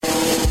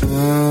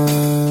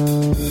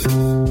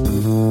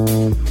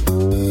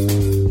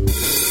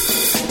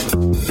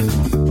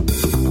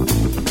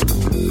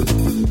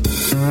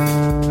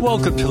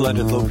Welcome to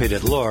Leonard Lopate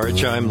at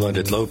Large. I'm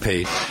Leonard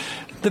Lopate.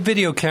 The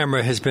video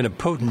camera has been a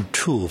potent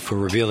tool for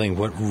revealing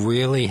what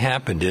really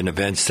happened in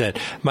events that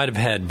might have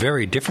had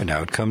very different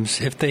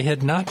outcomes if they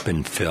had not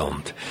been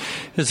filmed.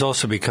 It has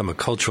also become a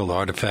cultural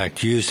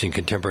artifact used in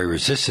contemporary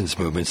resistance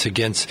movements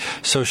against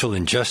social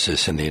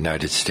injustice in the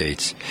United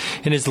States.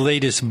 In his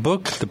latest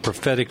book, The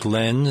Prophetic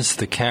Lens,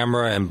 The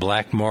Camera and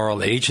Black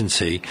Moral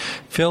Agency,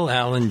 Phil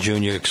Allen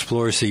Jr.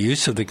 explores the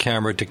use of the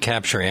camera to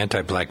capture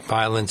anti-black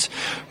violence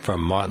from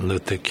Martin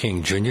Luther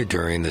King Jr.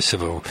 during the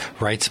Civil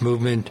Rights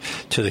Movement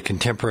to the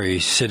contemporary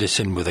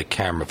citizen with a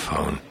camera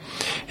phone.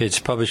 It's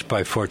published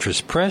by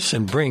Fortress Press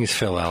and brings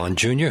Phil Allen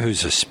Jr.,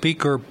 who's a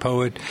speaker,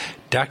 poet,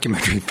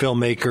 documentary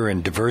filmmaker,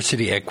 and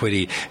diversity,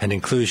 equity, and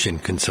inclusion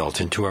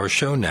consultant to our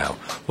show now.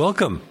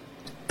 Welcome.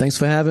 Thanks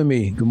for having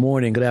me. Good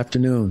morning. Good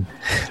afternoon.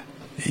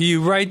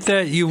 You write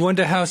that you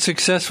wonder how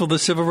successful the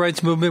civil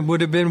rights movement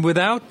would have been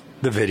without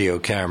the video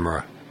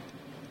camera.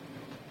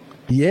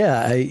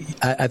 Yeah,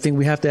 I think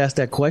we have to ask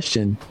that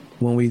question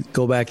when we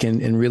go back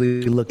and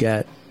really look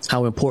at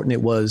how important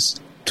it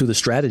was to the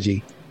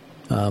strategy,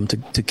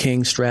 to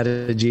King's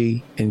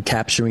strategy in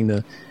capturing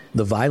the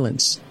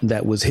violence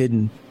that was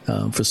hidden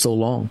for so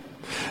long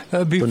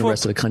from the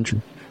rest of the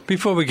country.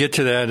 Before we get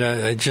to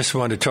that, I just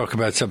want to talk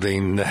about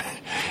something that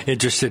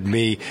interested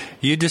me.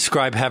 You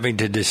describe having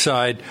to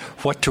decide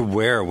what to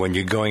wear when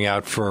you're going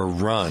out for a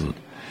run.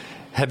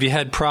 Have you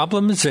had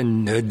problems,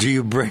 and do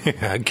you bring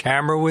a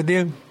camera with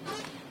you?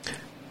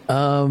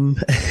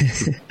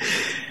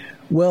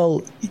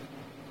 Well,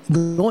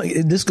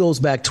 this goes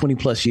back 20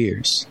 plus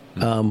years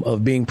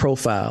of being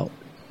profiled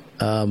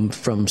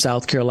from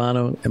South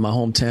Carolina in my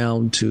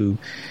hometown to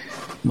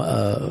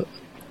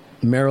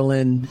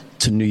Maryland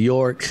to New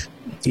York,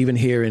 even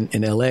here in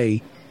LA.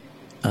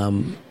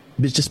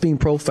 Just being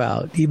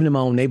profiled, even in my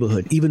own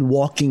neighborhood, even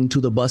walking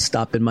to the bus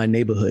stop in my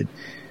neighborhood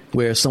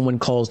where someone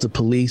calls the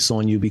police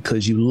on you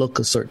because you look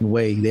a certain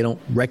way. They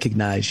don't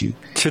recognize you.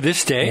 To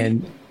this day?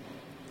 And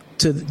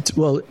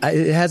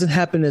it hasn't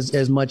happened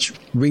as much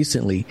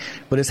recently,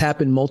 but it's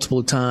happened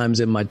multiple times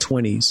in my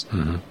 20s.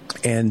 Mm-hmm.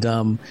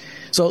 And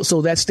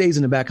so that stays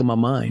in the back of my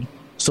mind.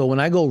 So when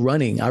I go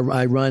running,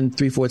 I run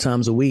 3-4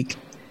 times a week.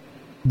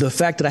 The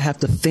fact that I have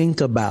to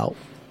think about,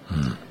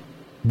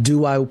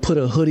 do I put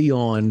a hoodie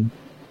on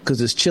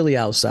because it's chilly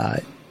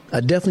outside?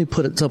 I definitely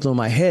put something on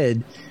my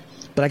head,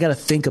 but I got to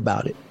think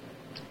about it.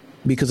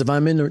 Because if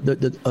I'm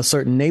in a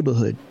certain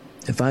neighborhood,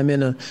 if I'm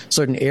in a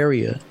certain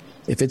area,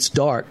 if it's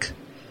dark,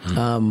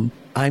 I'm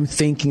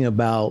thinking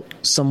about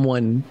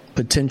someone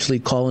potentially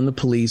calling the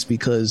police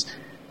because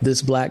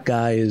this black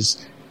guy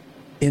is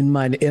in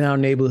our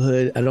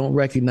neighborhood. I don't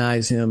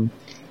recognize him,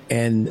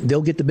 and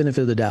they'll get the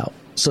benefit of the doubt.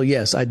 So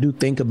yes, I do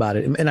think about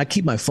it, and I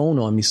keep my phone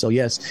on me. So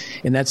yes,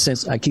 in that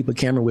sense, I keep a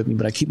camera with me,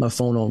 but I keep my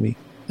phone on me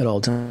at all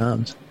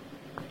times.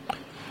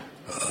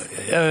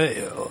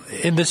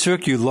 In this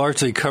book, you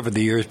largely covered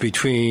the years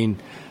between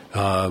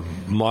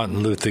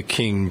Martin Luther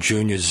King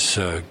Jr.'s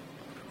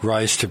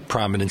rise to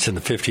prominence in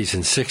the 50s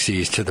and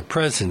 60s to the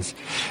present.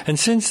 And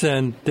since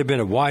then, there have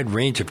been a wide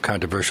range of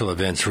controversial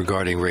events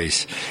regarding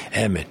race.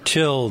 Emmett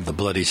Till, the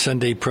Bloody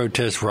Sunday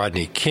protests,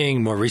 Rodney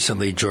King, more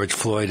recently George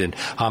Floyd and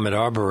Ahmaud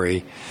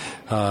Arbery.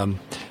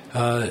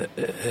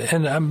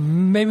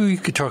 Maybe we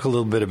could talk a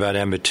little bit about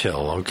Emmett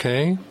Till,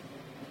 okay?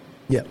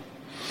 Yeah.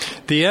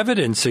 The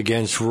evidence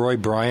against Roy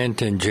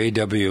Bryant and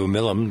J.W.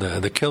 Milam,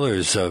 the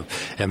killers of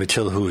Emmett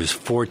Till, who was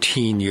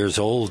 14 years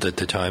old at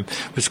the time,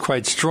 was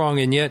quite strong.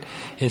 And yet,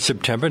 in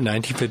September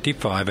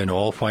 1955, an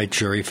all-white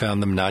jury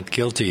found them not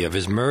guilty of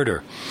his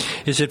murder.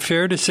 Is it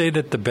fair to say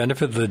that the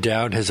benefit of the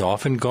doubt has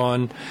often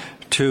gone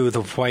to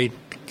the white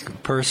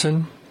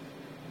person?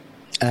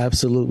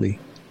 Absolutely.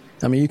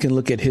 I mean, you can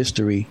look at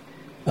history.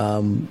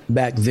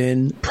 Back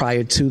then,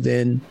 prior to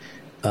then,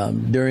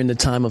 during the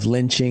time of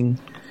lynching,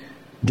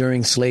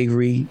 during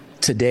slavery,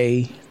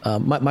 today,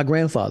 my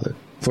grandfather,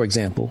 for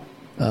example,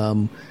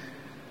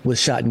 was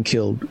shot and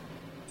killed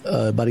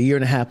about 1.5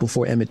 years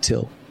before Emmett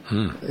Till.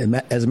 And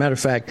as a matter of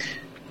fact,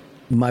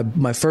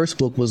 my first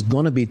book was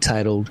going to be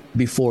titled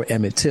Before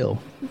Emmett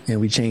Till, and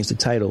we changed the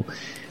title.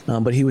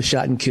 But he was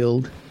shot and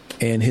killed,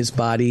 and his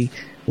body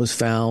was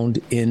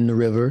found in the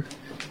river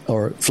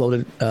or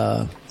floated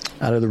out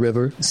of the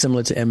river,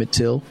 similar to Emmett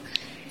Till.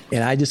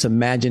 And I just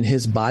imagine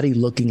his body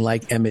looking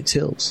like Emmett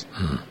Till's.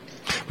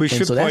 We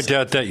should point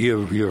out that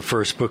your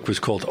first book was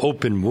called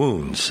Open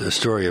Wounds, a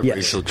story of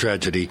racial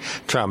tragedy,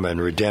 trauma,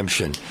 and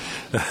redemption.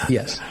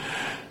 Yes.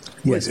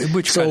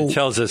 Which kind of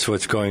tells us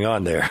what's going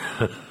on there.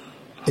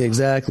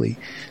 Exactly.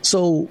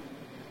 So,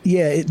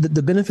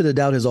 the benefit of the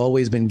doubt has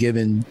always been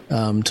given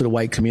to the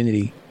white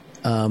community.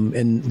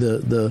 And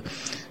the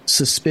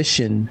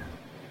suspicion,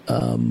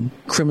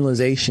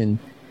 criminalization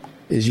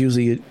is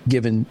usually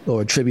given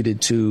or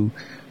attributed to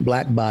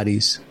black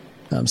bodies.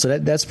 So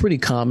that's pretty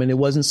common. It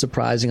wasn't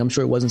surprising. I'm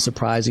sure it wasn't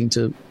surprising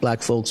to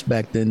black folks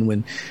back then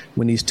when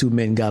these two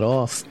men got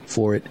off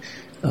for it.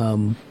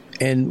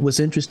 And what's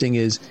interesting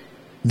is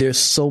there's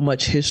so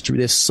much history.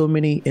 There's so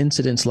many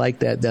incidents like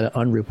that are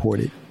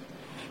unreported.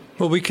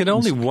 Well, we can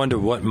only wonder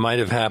what might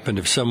have happened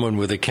if someone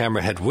with a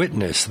camera had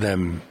witnessed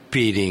them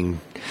beating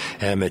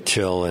Emmett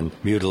Till and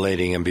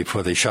mutilating him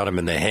before they shot him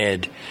in the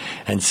head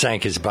and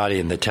sank his body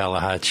in the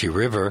Tallahatchie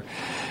River.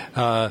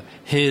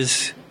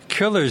 His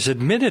killers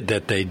admitted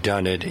that they'd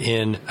done it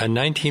in a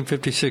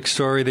 1956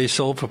 story they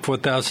sold for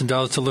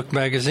 $4,000 to Look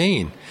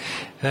magazine.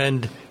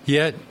 And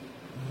yet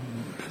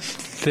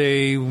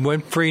they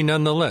went free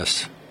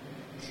nonetheless.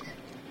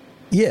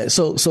 Yeah,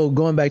 so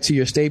going back to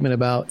your statement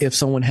about if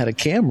someone had a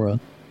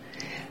camera,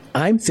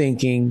 I'm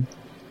thinking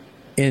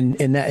in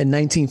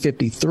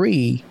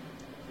 1953,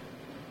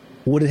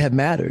 would it have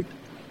mattered?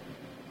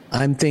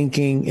 I'm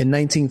thinking in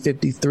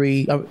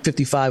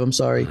 55, I'm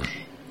sorry,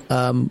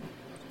 it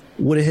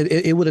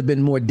would have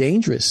been more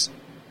dangerous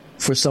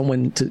for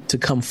someone to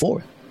come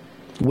forth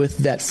with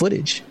that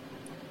footage,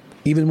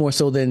 even more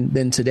so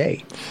than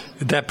today.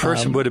 That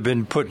person would have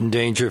been put in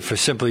danger for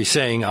simply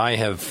saying, I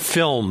have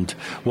filmed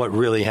what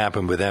really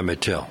happened with Emmett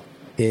Till.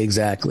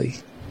 Exactly.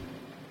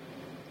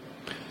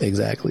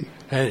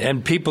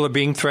 And people are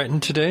being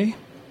threatened today?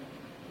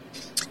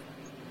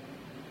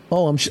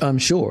 Oh, I'm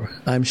sure.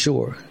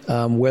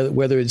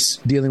 Whether it's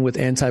dealing with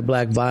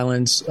anti-black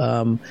violence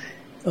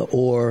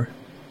or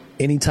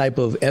any type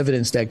of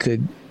evidence that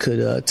could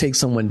take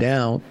someone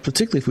down,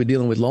 particularly if we're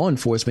dealing with law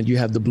enforcement, you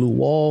have the blue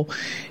wall,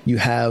 you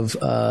have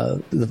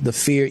the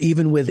fear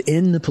even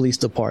within the police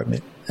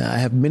department. I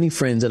have many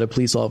friends that are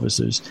police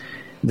officers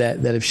that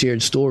have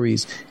shared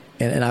stories,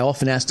 and I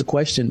often ask the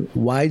question,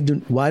 why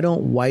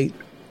don't white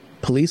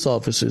police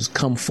officers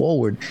come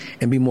forward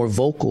and be more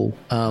vocal?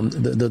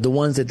 The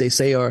ones that they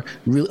say are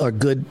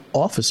good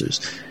officers,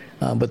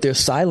 but their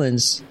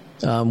silence,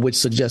 which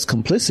suggests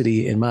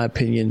complicity, in my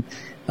opinion,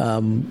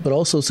 but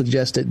also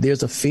suggests that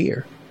there's a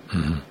fear.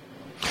 Mm-hmm.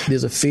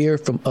 There's a fear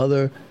from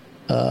other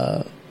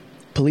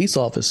police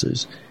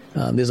officers.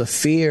 There's a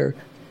fear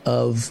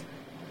of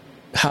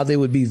how they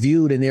would be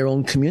viewed in their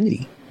own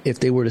community if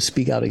they were to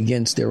speak out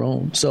against their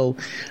own. So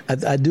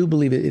I do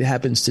believe it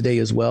happens today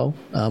as well.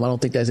 I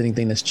don't think there's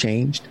anything that's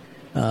changed.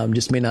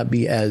 Just may not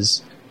be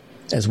as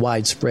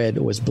widespread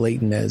or as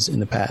blatant as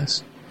in the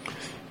past.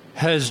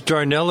 Has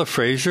Darnella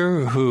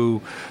Frazier,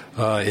 who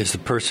is the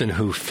person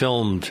who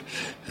filmed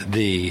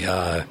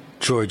the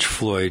George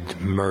Floyd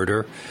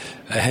murder,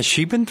 has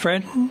she been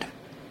threatened?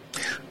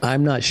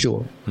 I'm not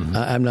sure. Mm-hmm.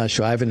 I'm not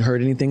sure. I haven't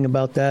heard anything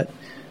about that.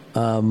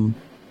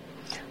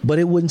 But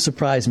it wouldn't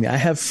surprise me. I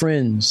have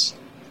friends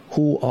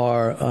who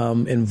are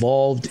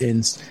involved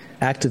in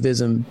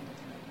activism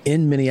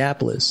in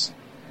Minneapolis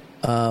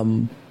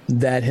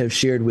that have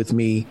shared with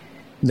me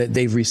that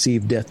they've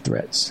received death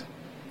threats.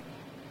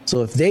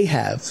 So if they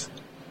have,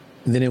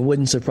 then it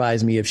wouldn't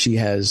surprise me if she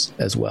has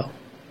as well.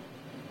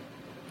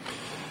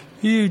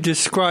 You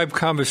describe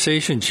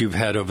conversations you've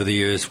had over the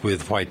years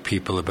with white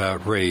people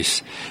about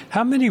race.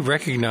 How many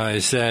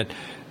recognize that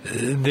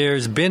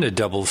there's been a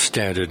double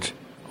standard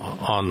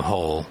on the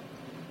whole?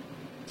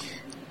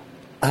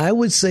 I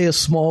would say a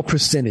small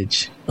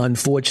percentage,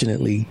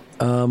 unfortunately.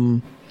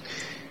 And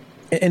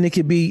it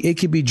could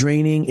be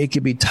draining, it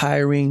could be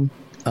tiring,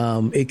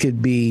 it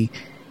could be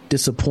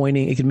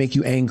disappointing, it could make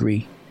you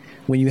angry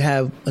when you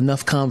have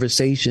enough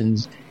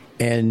conversations,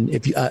 and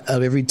if you,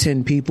 of every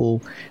 10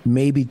 people,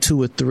 maybe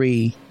 2 or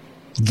 3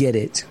 get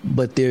it,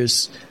 but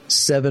there's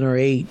 7 or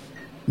 8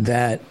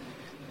 that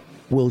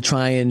will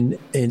try and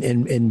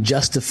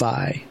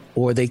justify,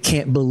 or they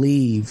can't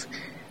believe.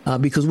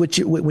 Because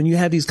when you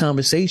have these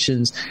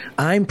conversations,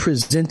 I'm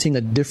presenting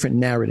a different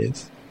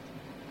narrative.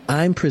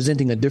 I'm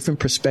presenting a different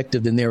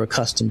perspective than they're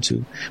accustomed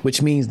to,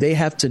 which means they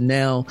have to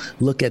now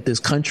look at this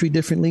country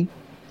differently.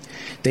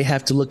 They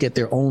have to look at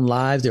their own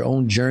lives, their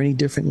own journey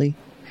differently.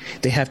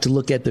 They have to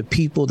look at the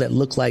people that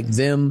look like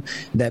them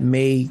that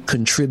may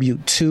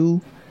contribute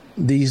to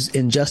these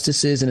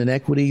injustices and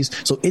inequities.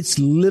 So it's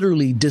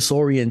literally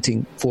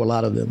disorienting for a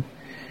lot of them.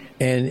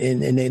 And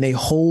they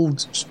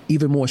hold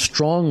even more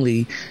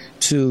strongly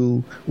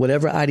to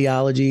whatever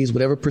ideologies,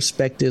 whatever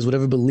perspectives,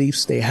 whatever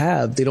beliefs they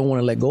have. They don't want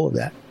to let go of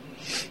that.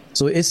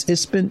 So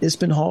it's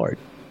been hard.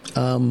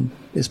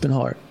 It's been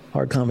hard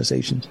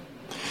conversations.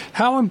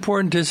 How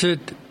important is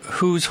it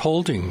who's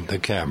holding the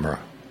camera?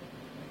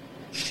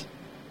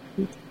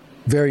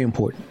 Very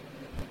important.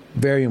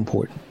 Very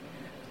important.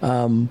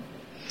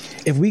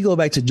 If we go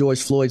back to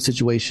George Floyd's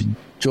situation,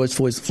 George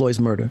Floyd's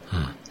murder,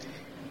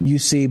 you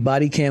see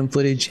body cam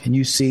footage and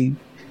you see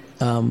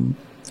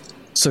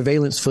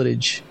surveillance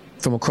footage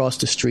from across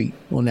the street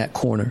on that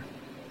corner.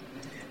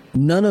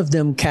 None of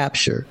them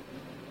capture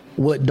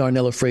what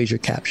Darnella Frazier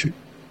captured.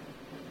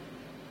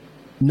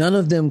 None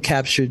of them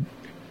captured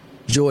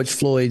George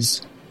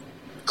Floyd's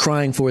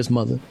crying for his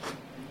mother,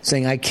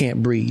 saying, "I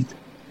can't breathe."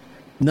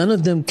 None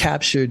of them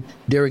captured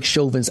Derek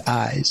Chauvin's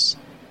eyes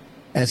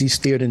as he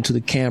stared into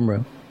the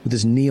camera with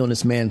his knee on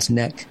this man's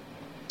neck.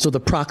 So the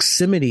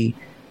proximity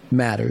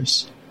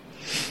matters.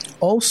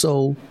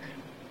 Also,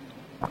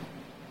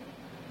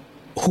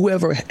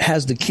 whoever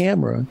has the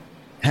camera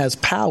has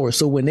power.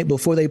 So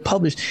before they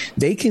publish,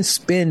 they can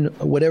spin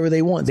whatever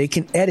they want. They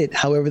can edit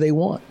however they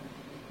want.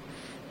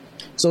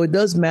 So it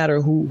does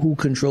matter who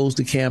controls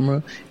the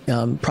camera,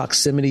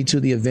 proximity to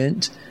the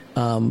event,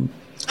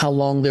 how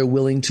long they're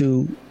willing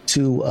to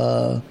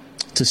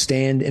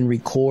stand and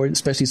record,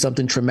 especially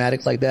something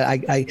traumatic like that.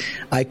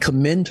 I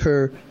commend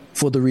her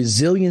for the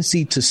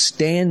resiliency to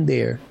stand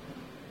there,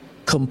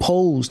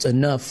 composed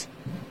enough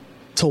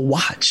to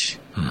watch.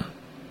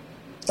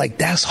 Like,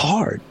 that's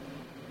hard.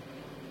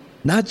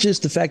 Not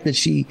just the fact that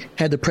she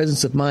had the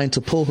presence of mind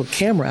to pull her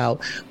camera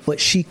out, but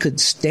she could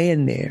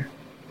stand there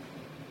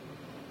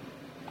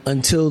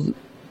until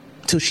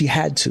she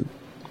had to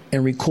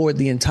and record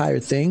the entire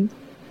thing.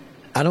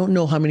 I don't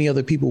know how many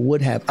other people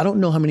would have. I don't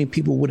know how many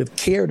people would have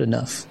cared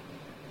enough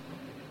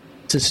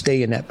to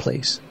stay in that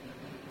place.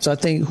 So I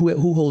think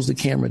who holds the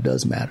camera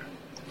does matter.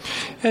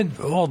 And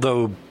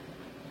although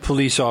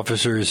police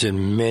officers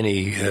in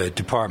many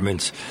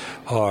departments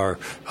are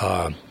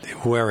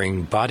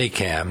wearing body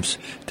cams,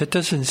 that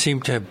doesn't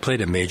seem to have played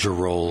a major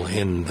role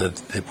in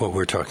what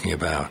we're talking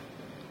about.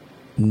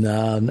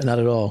 No, not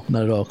at all.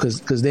 Not at all.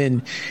 Because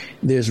then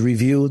there's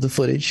review of the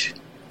footage,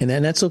 and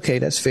that's okay.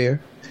 That's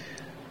fair.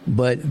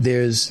 But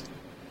there's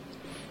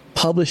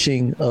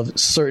publishing of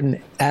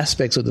certain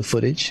aspects of the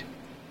footage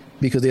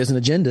because there's an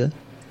agenda.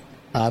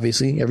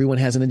 Obviously, everyone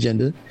has an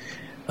agenda.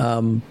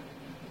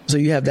 So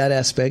you have that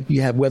aspect.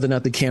 You have whether or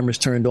not the camera's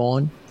turned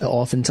on,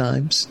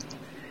 oftentimes.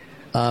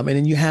 And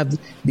then you have,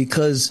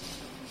 because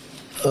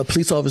a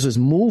police officer is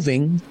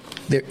moving,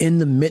 they're in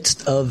the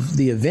midst of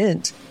the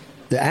event,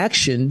 the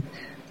action,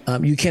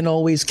 you can't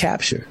always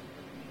capture.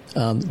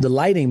 The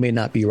lighting may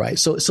not be right.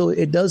 So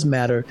it does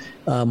matter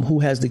who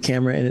has the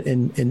camera.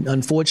 And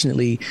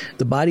unfortunately,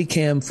 the body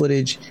cam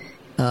footage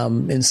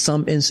in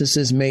some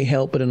instances may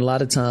help, but in a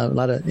lot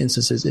of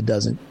instances, it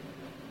doesn't.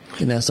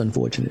 And that's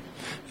unfortunate.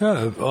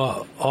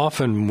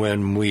 Often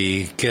when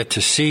we get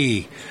to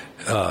see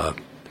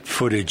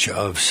footage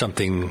of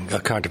a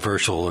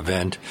controversial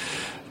event,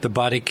 the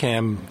body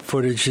cam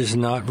footage is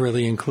not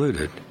really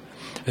included.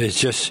 It's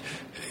just,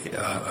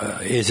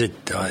 is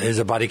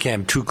a body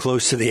cam too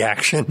close to the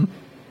action?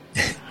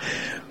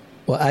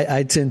 Well,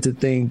 I tend to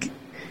think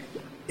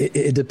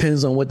it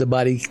depends on what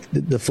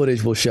the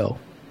footage will show.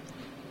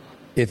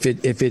 If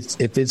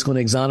it's going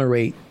to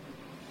exonerate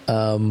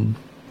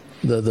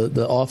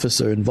the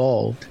officer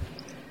involved,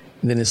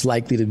 then it's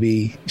likely to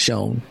be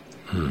shown.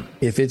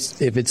 If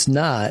it's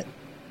not,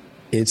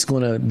 it's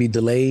going to be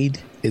delayed.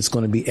 It's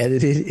going to be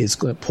edited.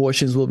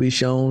 Portions will be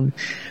shown.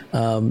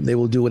 They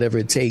will do whatever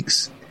it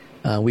takes.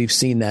 We've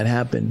seen that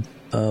happen.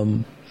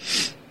 And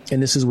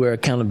this is where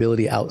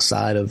accountability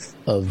outside of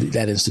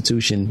that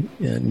institution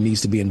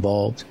needs to be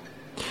involved.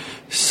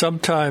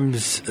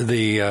 Sometimes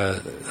the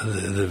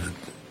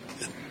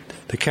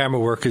camera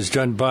work is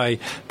done by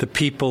the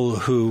people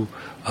who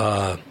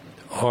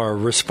are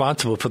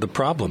responsible for the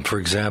problem. For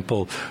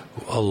example,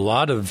 a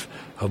lot of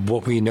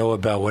what we know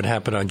about what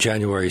happened on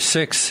January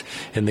 6th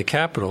in the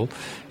Capitol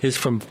is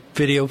from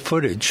video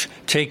footage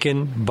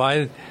taken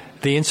by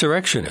the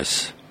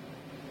insurrectionists.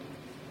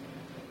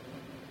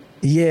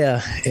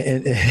 Yeah.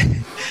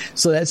 And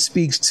so that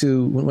speaks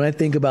to, when I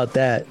think about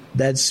that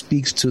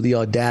speaks to the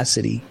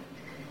audacity.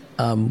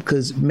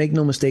 Because make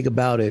no mistake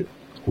about it,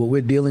 what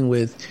we're dealing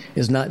with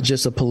is not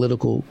just a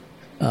political,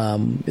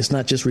 it's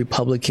not just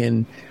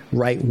Republican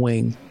right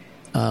wing.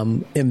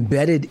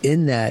 Embedded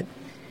in that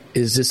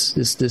is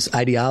this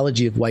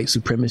ideology of white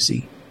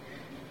supremacy,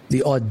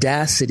 the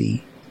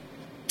audacity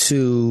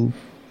to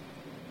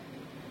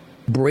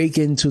break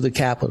into the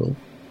Capitol,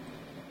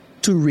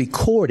 to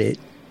record it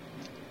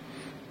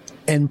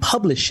and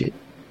publish it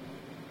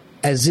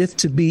as if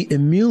to be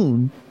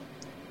immune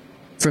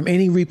from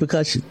any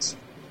repercussions.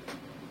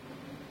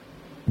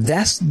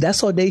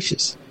 That's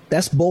audacious.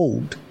 That's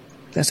bold.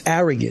 That's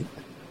arrogant.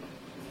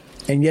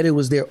 And yet it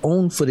was their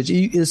own footage.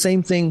 The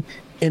same thing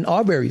in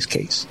Arbery's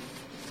case,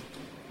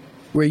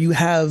 where you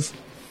have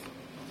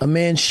a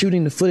man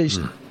shooting the footage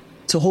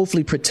to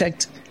hopefully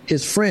protect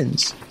his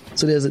friends.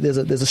 So there's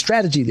a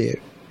strategy there,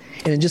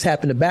 and it just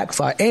happened to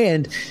backfire.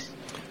 And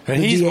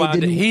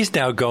he's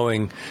now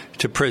going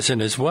to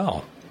prison as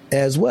well.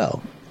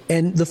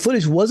 And the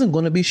footage wasn't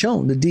going to be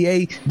shown. The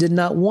DA did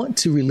not want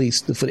to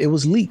release the footage. It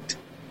was leaked.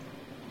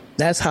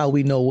 That's how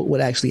we know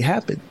what actually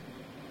happened.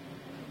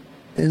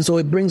 And so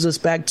it brings us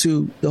back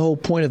to the whole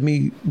point of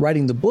me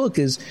writing the book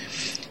is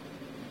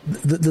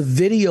the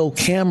video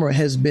camera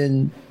has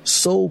been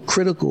so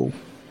critical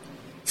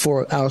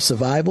for our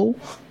survival,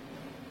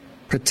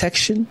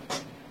 protection,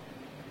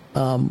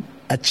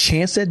 a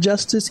chance at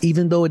justice,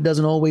 even though it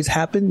doesn't always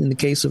happen. In the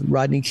case of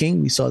Rodney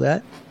King, we saw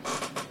that.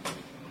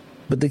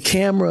 But the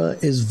camera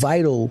is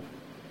vital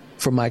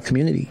for my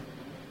community.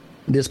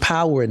 There's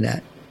power in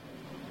that.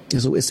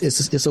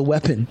 It's a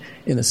weapon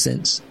in a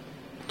sense.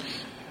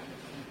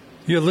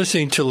 You're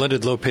listening to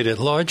Leonard Lopate at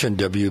Large on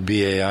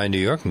WBAI New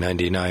York,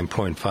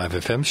 99.5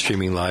 FM,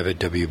 streaming live at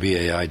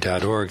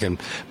WBAI.org. And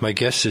my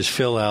guest is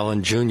Phil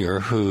Allen, Jr.,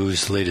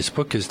 whose latest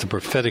book is The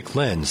Prophetic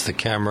Lens, The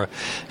Camera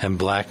and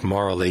Black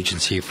Moral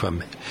Agency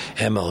from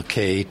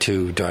MLK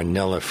to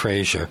Darnella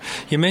Frazier.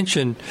 You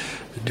mentioned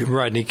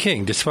Rodney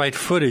King. Despite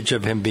footage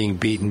of him being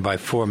beaten by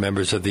 4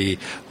 members of the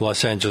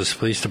Los Angeles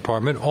Police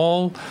Department,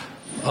 all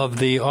of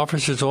the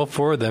officers, all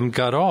 4 of them,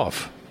 got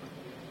off.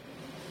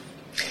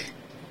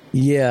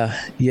 Yeah,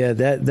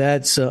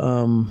 that's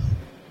a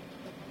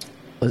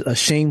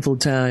shameful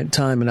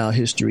time in our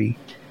history.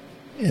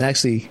 And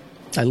actually,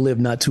 I lived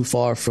not too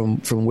far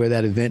from where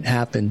that event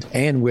happened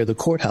and where the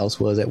courthouse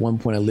was. At one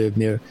point, I lived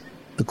near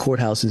the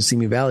courthouse in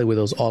Simi Valley where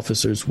those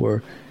officers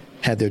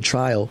had their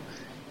trial.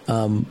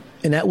 And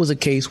that was a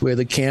case where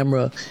the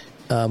camera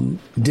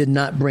did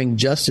not bring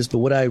justice. But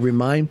what I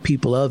remind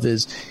people of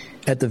is,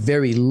 at the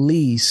very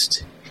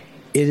least,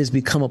 it has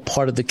become a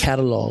part of the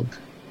catalog.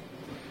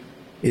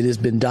 It has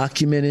been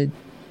documented.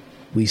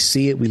 We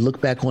see it. We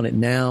look back on it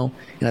now.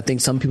 And I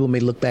think some people may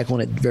look back on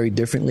it very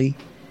differently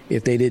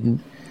if they didn't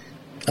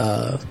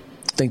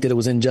think that it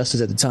was injustice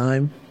at the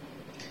time.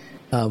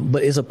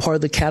 But it's a part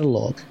of the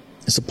catalog.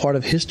 It's a part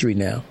of history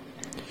now.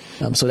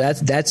 So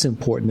that's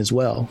important as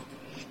well.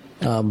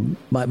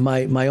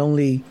 My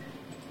only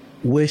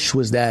wish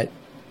was that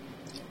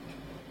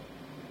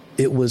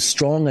it was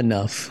strong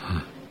enough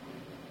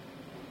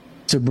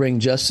to bring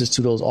justice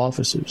to those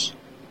officers,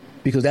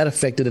 because that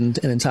affected an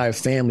entire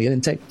family.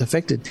 It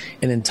affected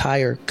an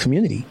entire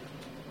community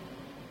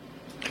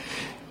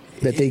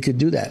that they could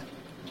do that,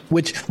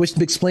 which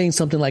explains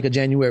something like a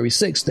January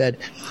 6th, that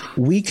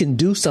we can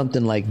do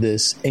something like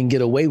this and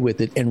get away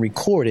with it and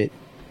record it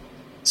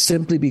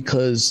simply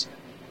because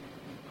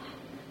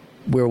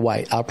we're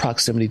white, our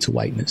proximity to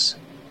whiteness.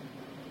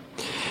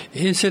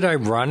 Is it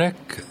ironic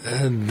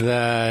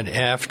that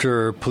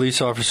after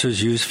police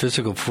officers used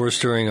physical force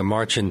during a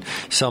march in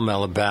Selma,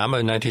 Alabama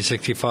in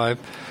 1965,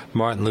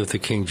 Martin Luther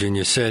King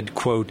Jr. said,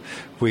 quote,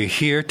 "We're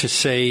here to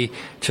say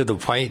to the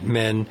white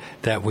men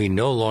that we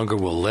no longer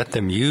will let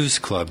them use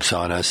clubs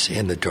on us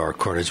in the dark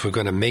corners. We're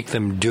going to make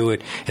them do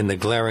it in the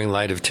glaring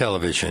light of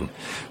television."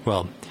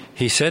 Well,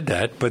 he said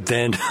that, but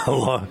then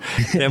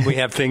then we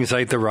have things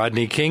like the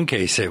Rodney King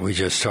case that we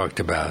just talked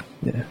about.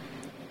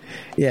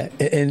 Yeah,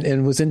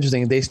 and what's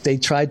interesting, they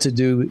tried to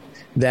do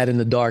that in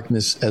the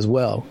darkness as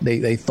well.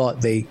 They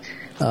thought they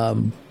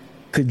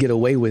could get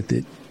away with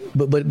it,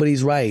 but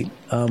he's right.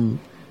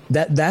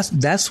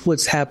 That's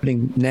what's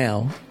happening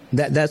now.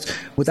 That's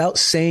without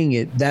saying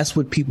it. That's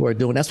what people are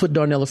doing. That's what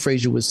Darnella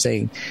Frazier was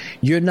saying.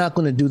 You're not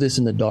going to do this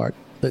in the dark.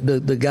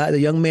 The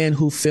young man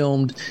who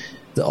filmed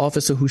the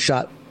officer who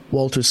shot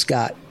Walter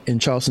Scott in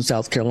Charleston,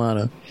 South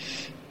Carolina,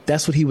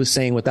 that's what he was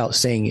saying without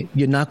saying it.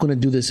 You're not going to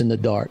do this in the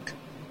dark.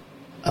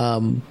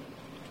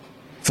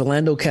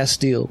 Philando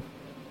Castile,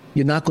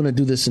 you're not going to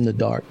do this in the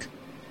dark.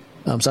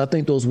 So I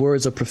think those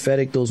words are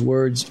prophetic. Those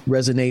words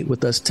resonate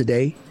with us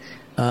today.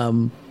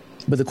 But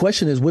the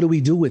question is, what do we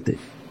do with it?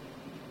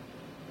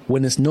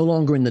 When it's no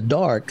longer in the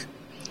dark,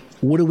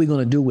 what are we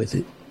going to do with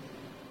it?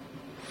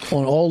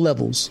 On all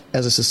levels,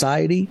 as a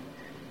society,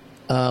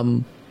 law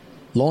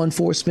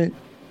enforcement,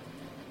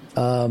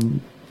 the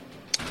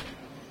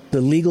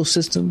legal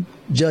system,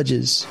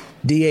 judges,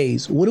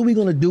 DAs, what are we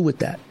going to do with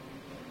that?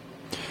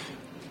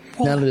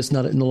 Now that it's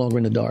no longer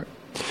in the dark.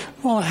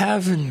 Well,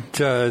 haven't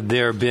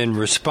there been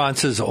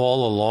responses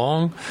all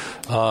along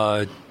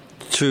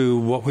to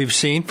what we've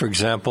seen? For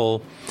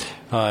example,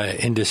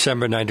 in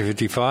December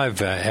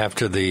 1955,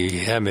 after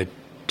the Emmett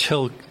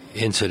Till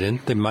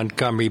incident, the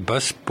Montgomery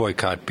bus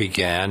boycott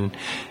began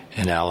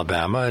in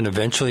Alabama, and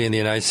eventually in the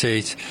United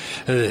States,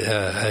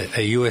 a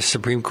U.S.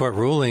 Supreme Court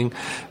ruling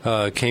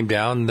came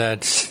down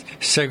that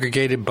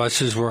segregated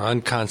buses were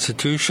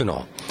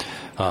unconstitutional.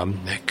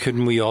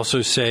 Couldn't we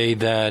also say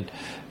that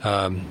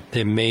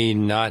there may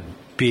not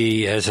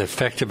be as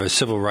effective a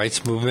civil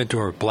rights movement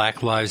or a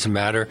Black Lives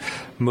Matter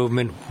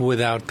movement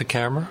without the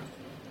camera?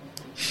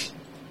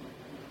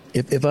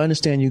 If I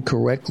understand you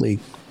correctly,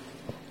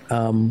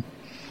 even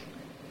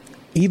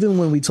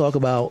when we talk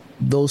about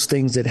those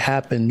things that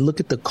happen, look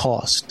at the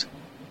cost.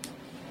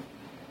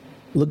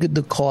 Look at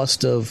the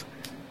cost of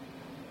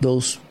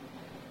those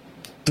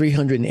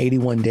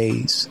 381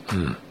 days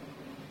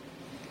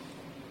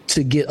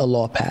to get a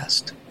law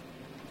passed.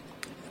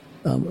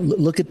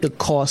 Look at the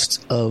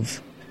cost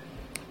of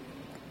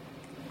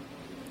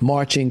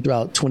marching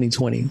throughout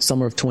 2020,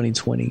 summer of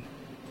 2020.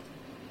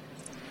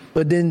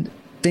 But then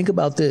think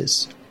about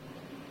this.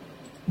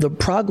 The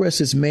progress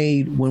is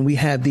made when we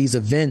have these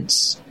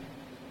events,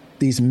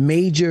 these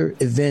major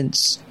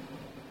events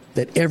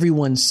that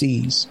everyone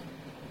sees.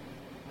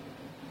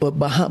 But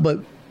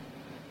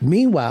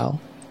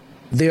meanwhile,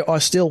 there are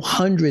still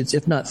hundreds,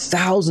 if not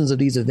thousands, of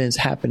these events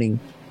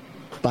happening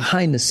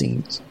behind the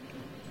scenes.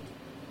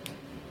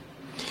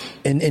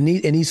 And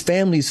these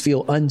families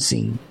feel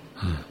unseen.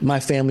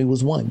 My family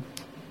was one.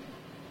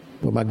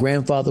 When my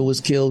grandfather was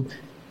killed,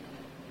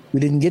 we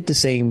didn't get the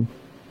same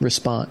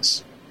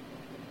response.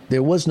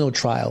 There was no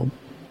trial.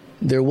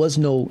 there was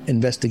no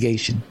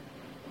investigation.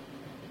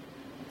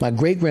 My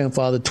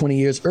great-grandfather 20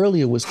 years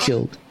earlier was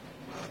killed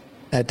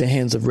at the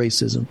hands of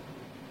racism.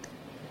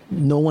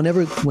 No one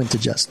ever went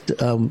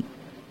to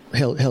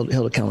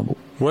held accountable.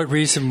 What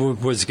reason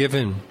was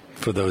given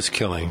for those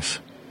killings?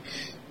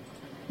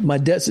 My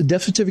death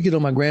certificate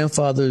on my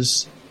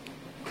grandfather's,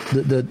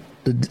 the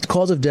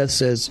cause of death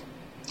says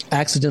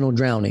accidental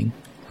drowning,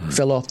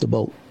 fell off the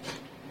boat.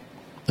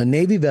 A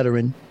Navy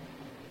veteran,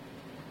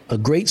 a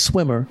great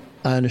swimmer.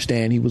 I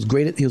understand he was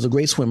great. He was a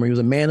great swimmer. He was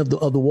a man of the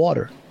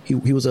water.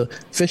 He was a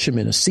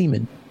fisherman, a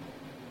seaman.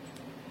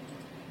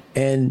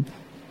 And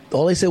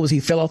all they said was he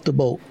fell off the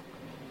boat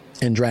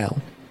and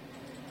drowned.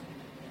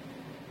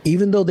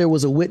 Even though there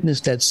was a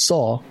witness that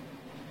saw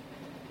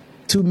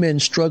two men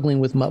struggling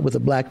with a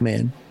black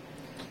man,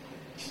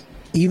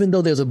 even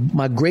though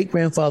my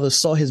great-grandfather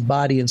saw his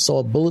body and saw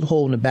a bullet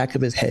hole in the back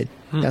of his head.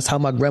 That's how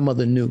my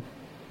grandmother knew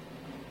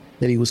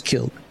that he was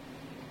killed.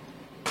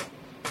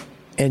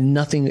 And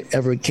nothing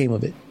ever came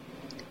of it.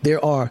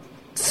 There are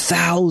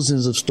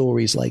thousands of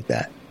stories like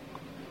that.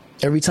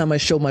 Every time I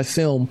show my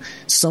film,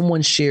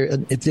 someone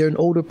if they're an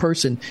older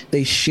person,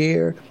 they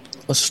share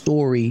a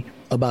story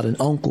about an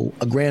uncle,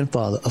 a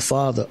grandfather, a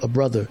father, a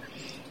brother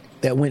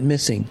that went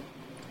missing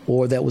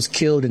or that was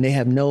killed, and they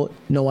have no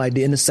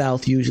idea, in the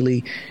South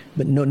usually,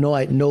 but no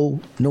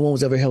one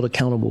was ever held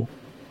accountable.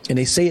 And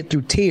they say it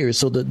through tears.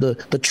 So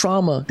the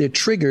trauma, they're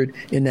triggered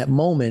in that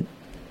moment,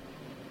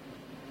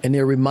 and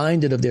they're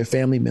reminded of their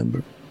family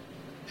member.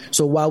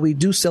 So while we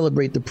do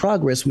celebrate the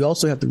progress, we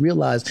also have to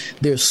realize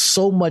there's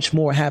so much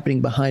more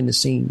happening behind the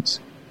scenes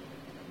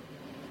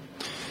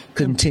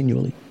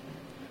continually.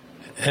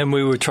 And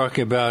we were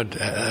talking about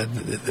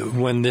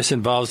when this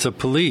involves the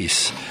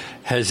police.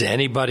 Has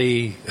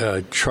anybody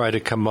tried to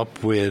come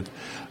up with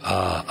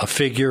a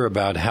figure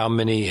about how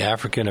many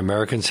African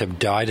Americans have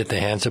died at the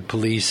hands of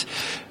police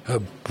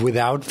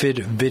without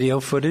video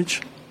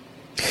footage?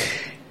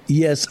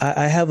 Yes,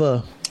 I have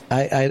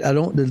I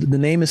don't. The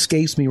name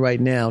escapes me right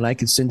now, and I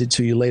can send it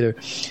to you later.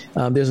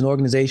 There's an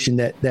organization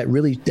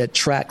that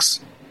tracks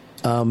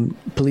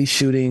police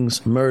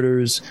shootings,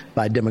 murders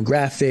by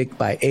demographic,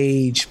 by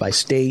age, by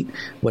state,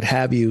 what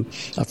have you.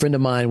 A friend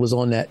of mine was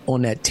on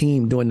that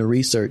team doing the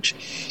research,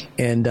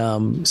 and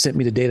sent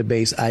me the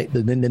database.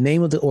 The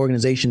name of the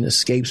organization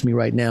escapes me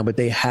right now, but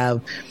they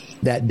have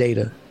that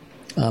data.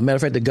 Matter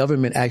of fact, the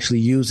government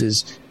actually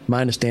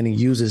my understanding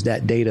uses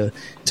that data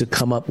to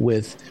come up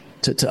with.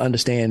 To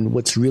understand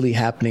what's really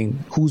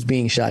happening, who's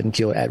being shot and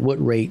killed, at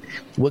what rate,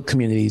 what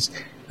communities,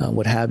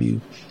 what have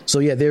you. So,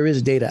 yeah, there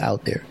is data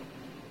out there.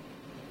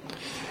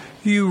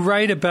 You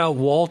write about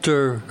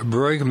Walter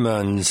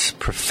Brueggemann's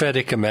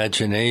prophetic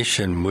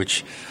imagination,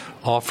 which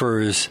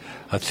offers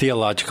a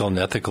theological and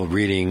ethical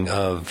reading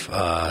of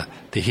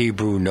the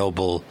Hebrew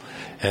noble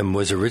and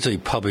was originally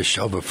published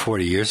over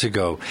 40 years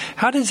ago.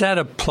 How does that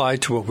apply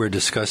to what we're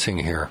discussing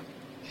here?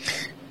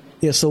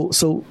 Yeah,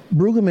 so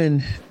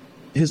Brueggemann,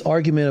 his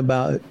argument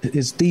about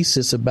his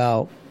thesis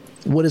about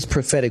what is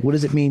prophetic, what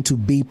does it mean to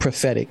be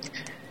prophetic?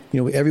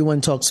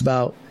 Everyone talks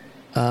about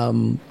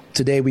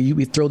today,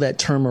 we throw that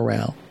term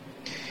around.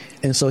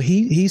 And so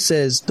he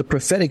says the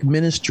prophetic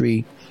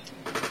ministry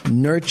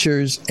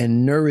nurtures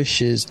and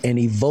nourishes and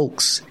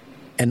evokes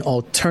an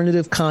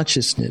alternative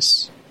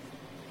consciousness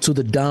to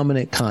the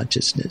dominant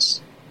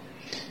consciousness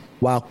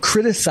while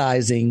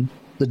criticizing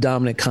the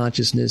dominant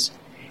consciousness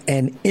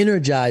and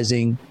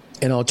energizing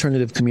an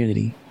alternative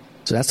community.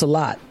 So that's a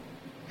lot.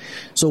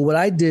 So what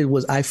I did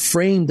was I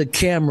framed the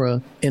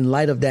camera in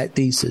light of that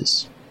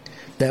thesis.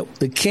 That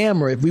the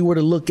camera, if we were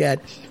to look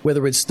at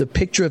whether it's the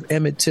picture of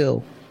Emmett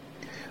Till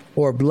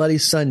or Bloody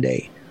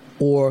Sunday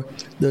or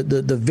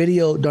the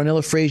video,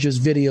 Darnella Fraser's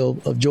video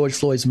of George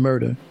Floyd's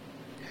murder,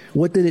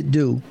 what did it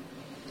do?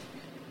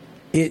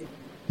 It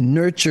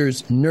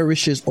nurtures,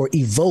 nourishes, or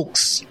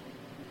evokes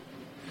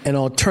an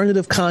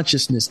alternative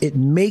consciousness. It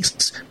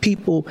makes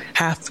people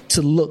have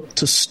to look,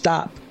 to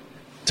stop,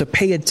 to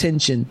pay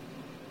attention,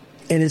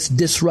 and it's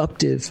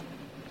disruptive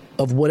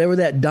of whatever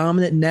that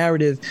dominant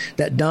narrative,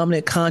 that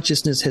dominant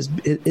consciousness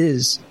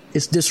is.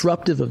 It's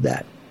disruptive of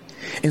that.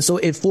 And so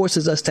it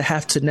forces us to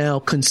have to now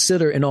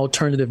consider an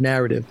alternative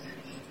narrative.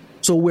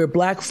 So where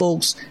black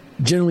folks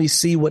generally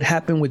see what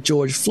happened with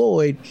George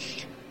Floyd,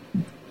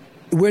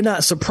 we're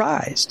not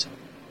surprised.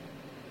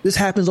 This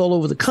happens all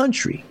over the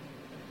country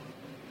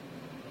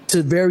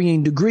to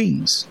varying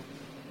degrees.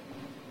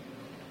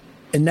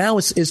 And now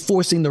it's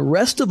forcing the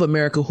rest of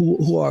America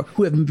who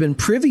have been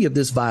privy to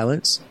this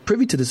violence,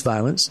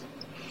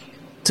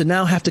 to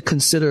now have to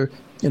consider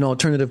an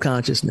alternative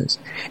consciousness.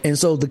 And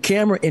so the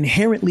camera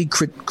inherently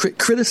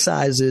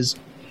criticizes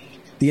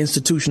the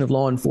institution of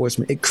law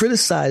enforcement. It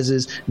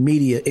criticizes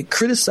media. It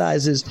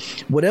criticizes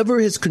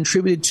whatever has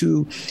contributed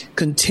to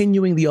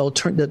continuing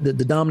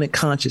the dominant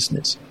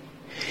consciousness.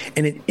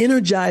 And it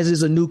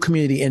energizes a new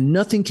community. And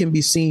nothing can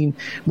be seen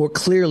more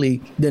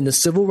clearly than the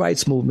civil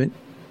rights movement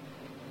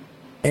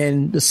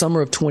and the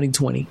summer of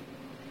 2020,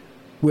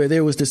 where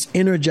there was this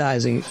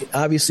energizing.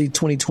 Obviously,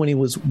 2020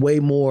 was way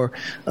more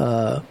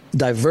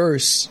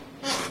diverse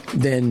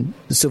than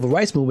the civil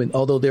rights movement,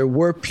 although there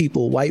were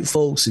people, white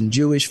folks and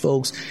Jewish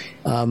folks,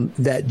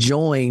 that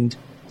joined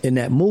in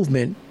that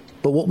movement.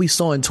 But what we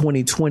saw in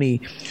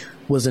 2020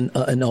 was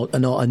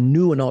a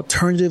new and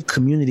alternative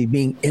community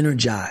being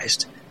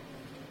energized,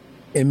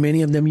 and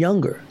many of them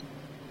younger.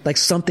 Like,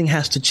 something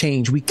has to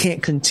change. We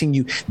can't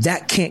continue.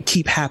 That can't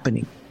keep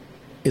happening,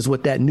 is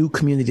what that new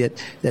community,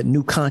 that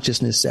new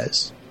consciousness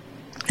says.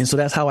 And so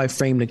that's how I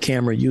framed the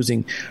camera,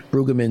 using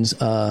Brueggemann's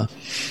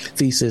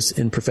thesis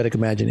in prophetic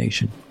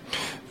imagination.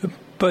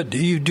 But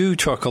you do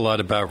talk a lot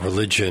about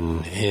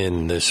religion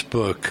in this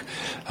book.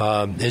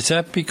 Is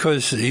that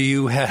because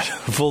you had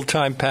a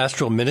full-time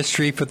pastoral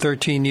ministry for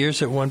 13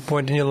 years at one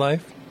point in your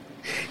life?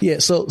 Yeah.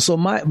 So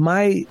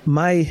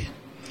my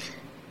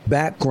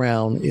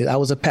background, I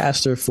was a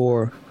pastor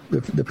for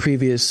the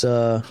previous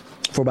for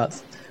about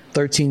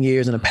 13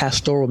 years, and a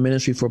pastoral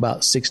ministry for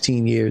about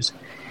 16 years.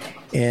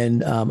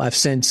 And I've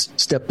since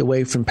stepped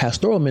away from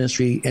pastoral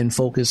ministry and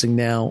focusing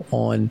now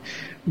on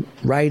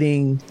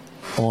writing,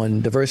 on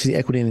diversity,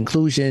 equity, and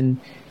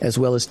inclusion, as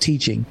well as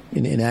teaching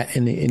in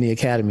the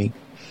academy.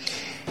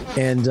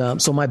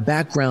 And so my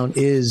background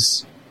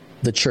is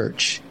the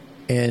church.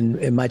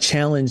 And my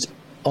challenge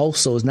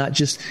also is not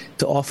just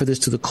to offer this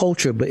to the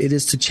culture, but it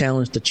is to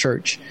challenge the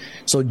church.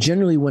 So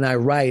generally when I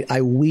write,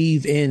 I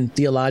weave in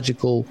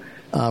theological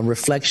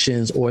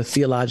reflections or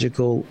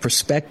theological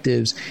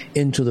perspectives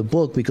into the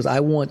book, because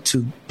I want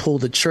to pull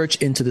the church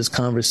into this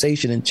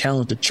conversation and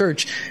challenge the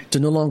church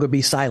to no longer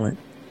be silent,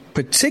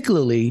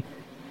 particularly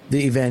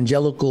the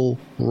evangelical,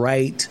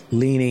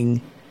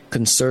 right-leaning,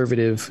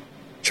 conservative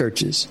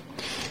churches.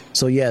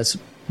 So yes,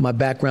 my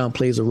background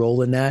plays a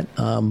role in that.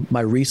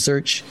 My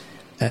research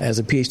as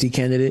a PhD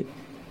candidate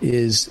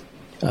is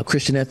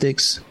Christian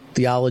ethics,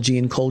 theology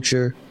and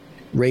culture,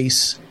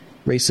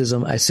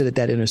 racism. I sit at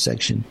that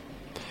intersection.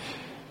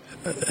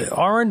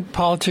 Aren't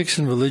politics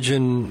and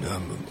religion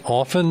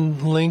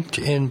often linked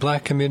in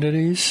black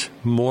communities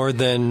more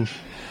than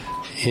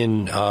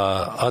in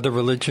other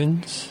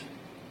religions?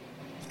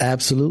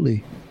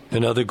 Absolutely.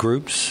 In other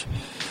groups?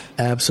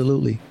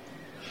 Absolutely.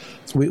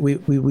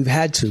 We've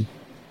had to.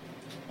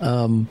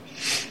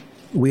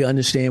 We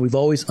understand, we've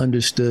always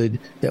understood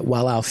that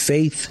while our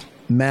faith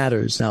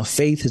matters, now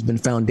faith has been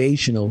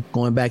foundational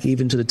going back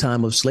even to the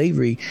time of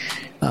slavery.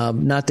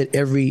 Not that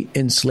every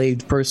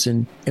enslaved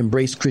person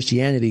embraced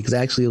Christianity, because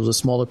actually it was a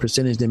smaller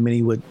percentage than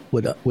many would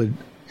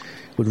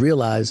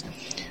realize.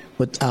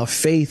 But our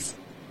faith,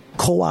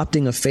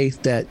 co-opting a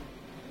faith that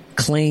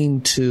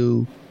claimed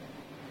to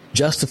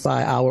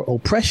justify our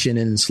oppression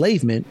and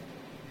enslavement,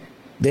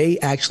 they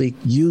actually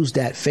used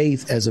that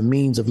faith as a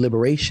means of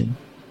liberation.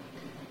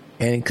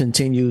 And it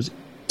continues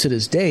to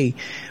this day.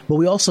 But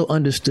we also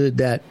understood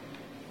that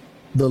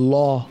the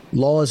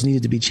laws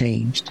needed to be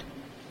changed.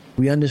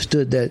 We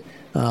understood that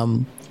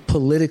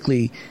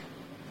politically,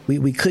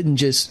 we couldn't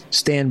just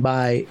stand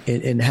by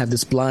and have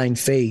this blind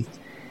faith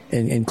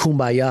and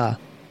kumbaya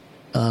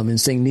and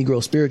sing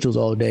Negro spirituals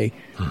all day.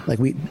 Like,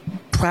 we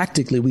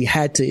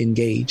had to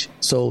engage.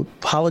 So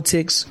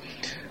politics,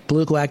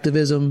 political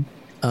activism,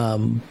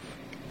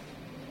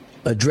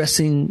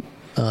 addressing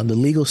the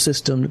legal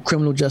system, the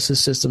criminal justice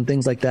system,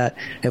 things like that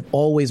have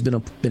always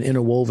been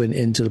interwoven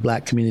into the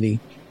black community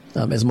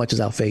as much as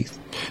our faith.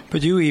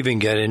 But you even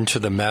get into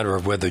the matter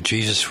of whether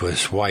Jesus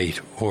was white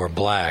or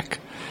black.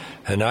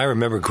 And I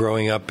remember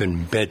growing up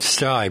in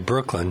Bed-Stuy,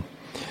 Brooklyn,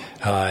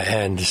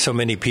 and so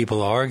many people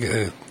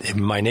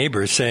my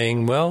neighbors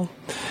saying, well,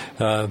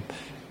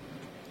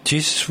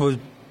 Jesus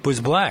was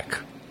black.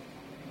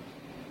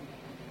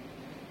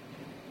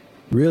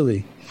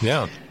 Really?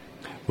 Yeah.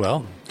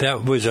 Well,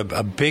 that was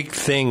a big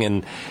thing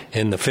in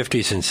the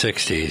 50s and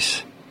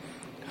 60s,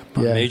 a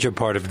major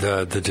part of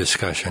the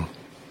discussion.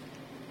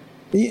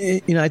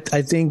 You know,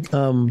 I think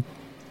one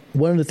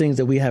of the things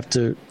that we have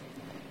to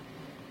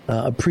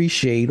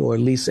appreciate, or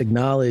at least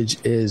acknowledge,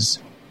 is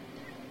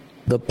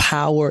the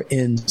power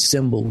in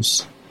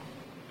symbols,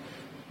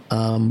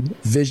 the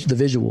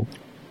visual.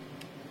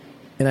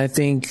 And I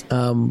think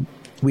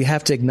we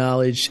have to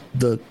acknowledge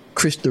the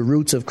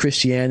roots of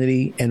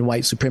Christianity and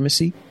white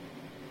supremacy,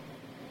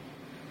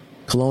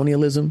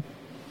 colonialism,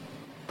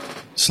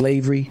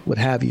 slavery, what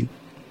have you.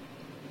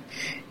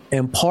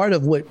 And part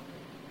of what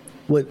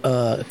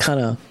kind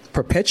of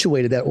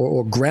perpetuated that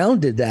or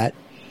grounded that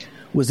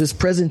was this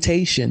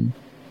presentation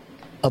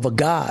of a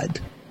God.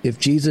 If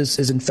Jesus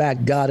is in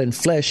fact God in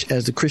flesh,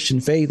 as the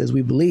Christian faith, as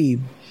we believe,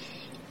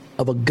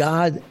 of a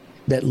God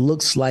that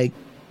looks like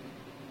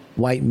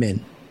white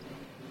men.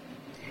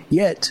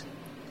 Yet,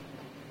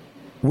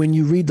 when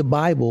you read the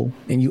Bible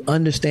and you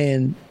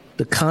understand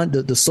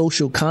the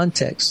social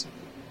context,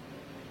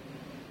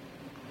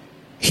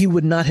 he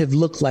would not have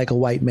looked like a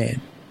white man.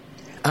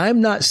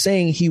 I'm not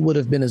saying he would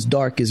have been as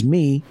dark as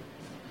me.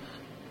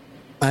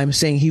 I'm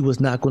saying he was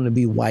not going to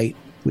be white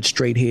with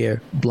straight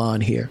hair,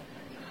 blonde hair.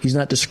 He's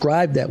not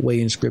described that way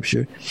in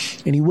Scripture,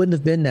 and he wouldn't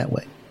have been that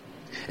way.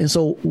 And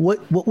so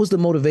what was the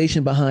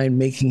motivation behind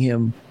making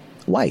him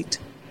white?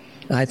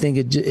 And I think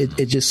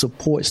it just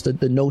supports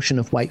the notion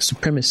of white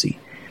supremacy.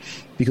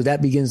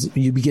 because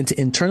you begin to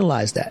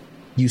internalize that.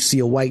 You see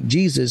a white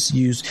Jesus,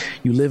 you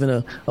live in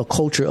a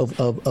culture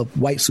of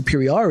white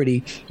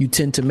superiority, you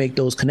tend to make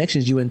those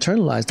connections. You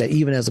internalize that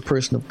even as a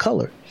person of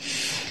color.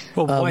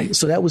 Well,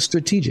 so that was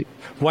strategic.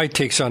 White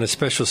takes on a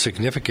special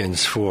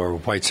significance for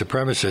white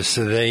supremacists.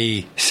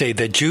 They say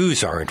that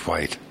Jews aren't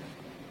white.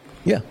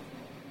 Yeah.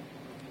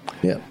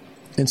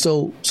 And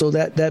so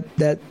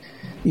that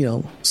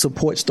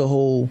supports the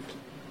whole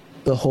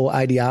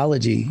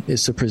ideology,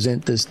 is to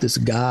present this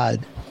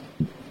God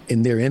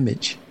in their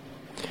image.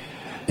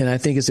 And I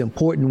think it's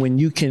important when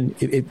you can,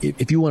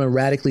 if you want to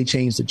radically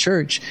change the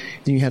church,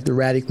 then you have to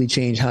radically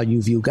change how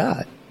you view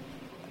God.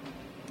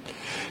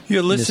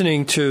 You're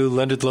listening to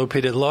Leonard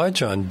Lopate at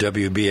Large on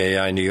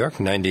WBAI New York,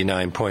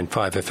 99.5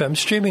 FM,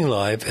 streaming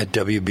live at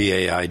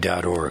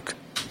WBAI.org.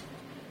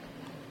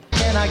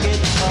 Can I get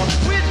up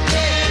with it?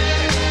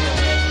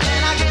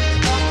 Can I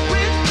get up with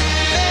it?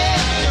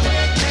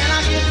 Can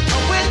I get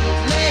up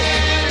with it?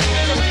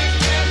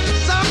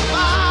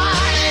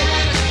 Somebody,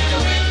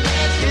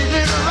 is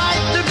it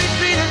right to be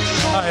treated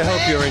so? I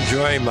hope you're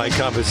enjoying my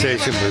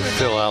conversation with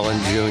Phil Allen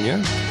Jr.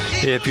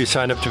 If you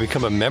sign up to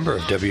become a member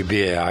of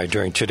WBAI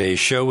during today's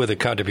show with a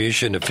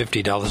contribution of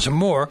 $50 or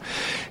more,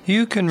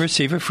 you can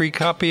receive a free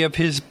copy of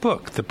his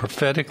book, The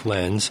Prophetic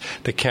Lens,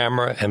 The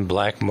Camera and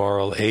Black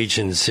Moral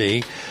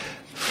Agency,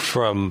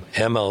 From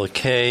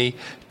MLK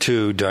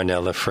to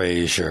Darnella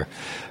Frazier.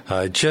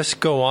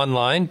 Just go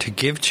online to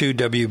give to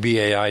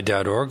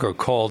WBAI.org or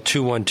call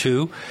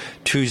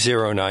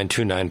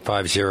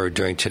 212-209-2950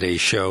 during today's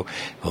show.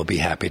 We'll be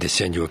happy to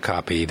send you a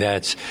copy.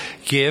 That's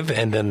give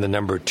and then the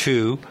number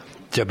 2,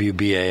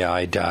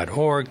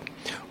 WBAI.org,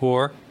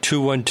 or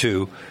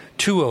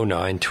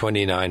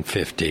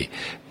 212-209-2950.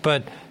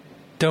 But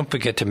don't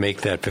forget to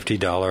make that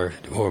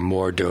 $50 or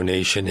more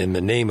donation in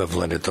the name of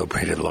Leonard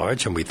Lopate at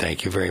Large, and we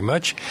thank you very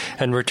much.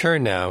 And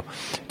return now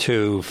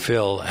to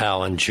Phil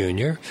Allen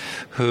Jr.,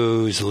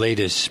 whose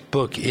latest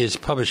book is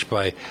published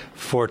by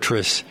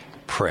Fortress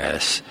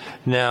Press.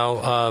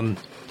 Now,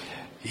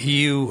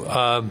 you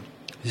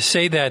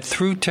say that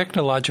through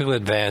technological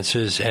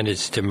advances and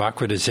its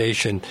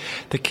democratization,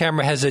 the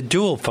camera has a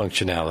dual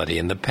functionality.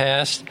 In the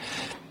past,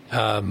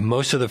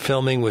 most of the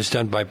filming was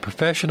done by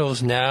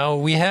professionals. Now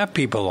we have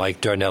people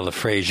like Darnella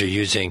Frazier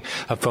using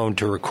a phone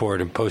to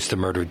record and post the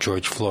murder of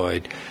George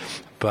Floyd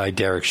by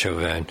Derek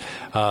Chauvin.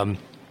 How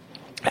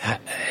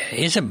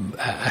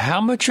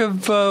much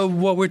of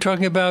what we're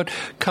talking about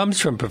comes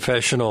from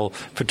professional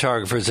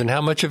photographers, and how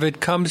much of it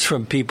comes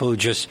from people who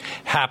just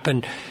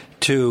happen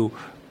to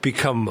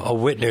become a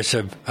witness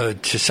of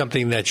to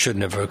something that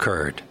shouldn't have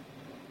occurred?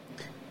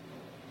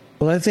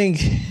 Well, I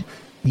think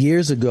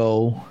years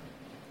ago,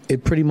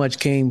 it pretty much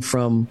came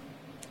from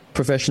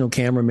professional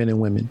cameramen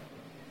and women.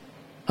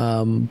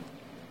 I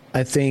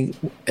think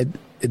at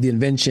the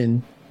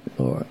invention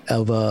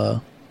of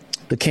the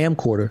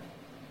camcorder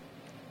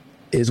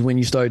is when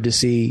you started to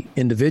see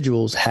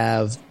individuals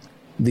have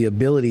the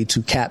ability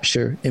to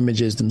capture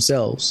images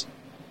themselves,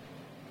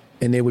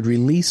 and they would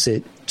release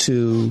it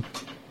to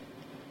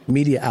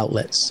media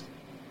outlets.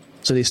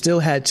 So there still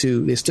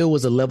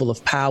was a level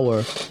of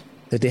power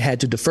that they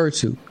had to defer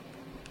to.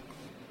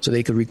 So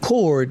they could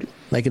record,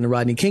 like in the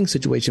Rodney King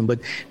situation, but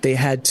they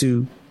had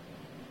to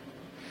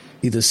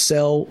either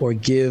sell or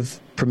give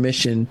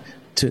permission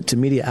to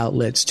media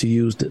outlets to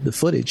use the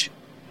footage.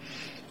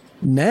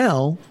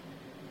 Now,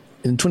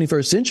 in the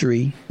 21st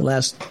century, the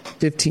last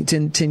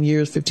 15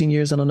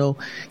 years, I don't know,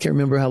 can't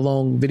remember how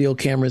long video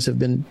cameras have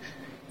been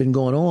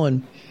going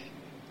on,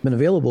 been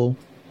available.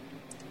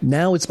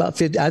 Now it's about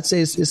 50. I'd say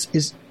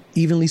it's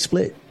evenly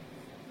split.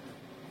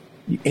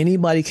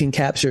 Anybody can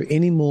capture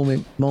any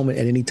moment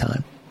at any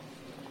time.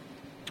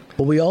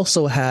 But we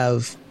also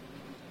have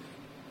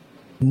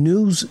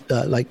news,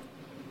 like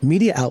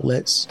media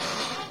outlets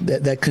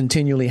that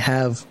continually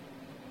have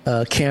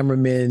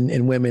cameramen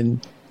and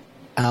women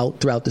out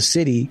throughout the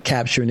city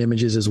capturing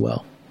images as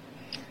well.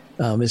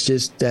 It's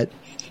just that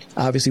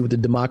obviously with the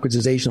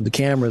democratization of the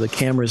camera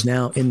is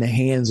now in the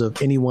hands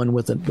of anyone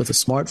with a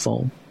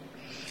smartphone.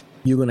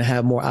 You're going to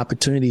have more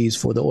opportunities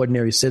for the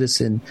ordinary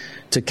citizen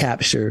to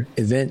capture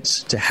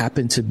events, to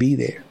happen to be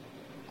there,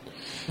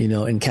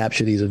 and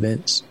capture these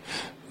events.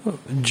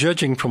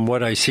 Judging from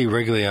what I see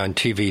regularly on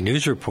TV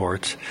news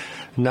reports,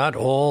 not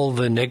all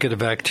the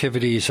negative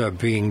activities are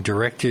being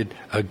directed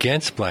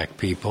against black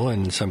people.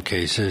 In some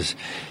cases,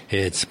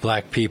 it's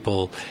black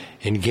people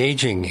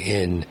engaging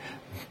in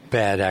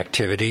bad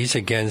activities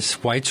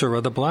against whites or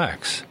other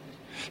blacks.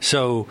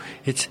 So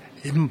it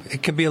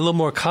can be a little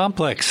more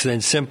complex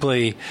than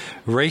simply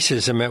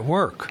racism at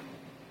work.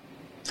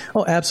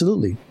 Oh,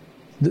 absolutely.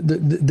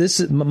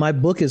 My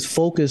book is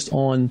focused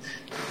on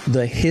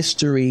the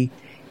history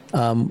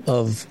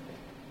of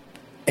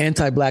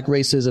anti-black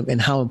racism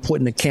and how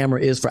important the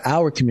camera is for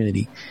our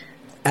community.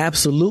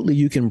 Absolutely,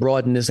 you can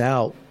broaden this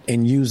out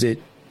and use it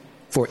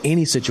for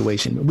any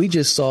situation. We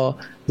just saw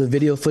the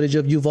video footage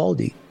of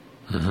Uvalde,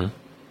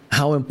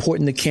 how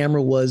important the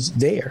camera was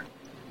there.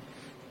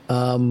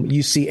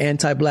 You see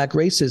anti-black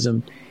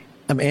racism,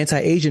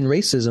 anti-Asian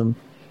racism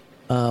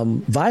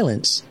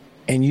violence,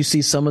 and you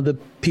see some of the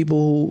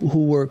people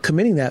who were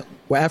committing that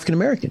were African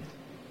American.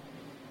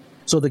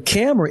 So the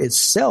camera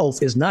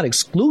itself is not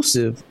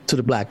exclusive to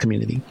the black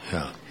community.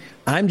 Yeah.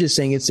 I'm just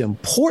saying it's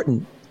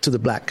important to the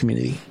black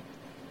community.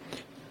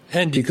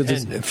 And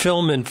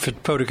film and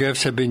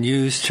photographs have been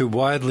used to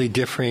widely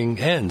differing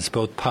ends,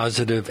 both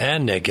positive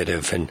and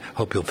negative, and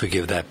hope you'll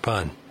forgive that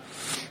pun.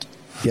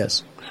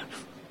 Yes.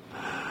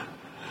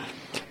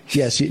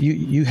 Yes,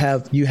 you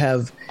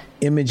have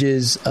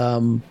images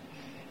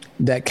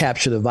that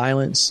capture the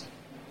violence,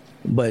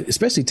 but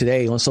especially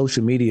today on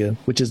social media,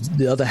 which is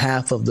the other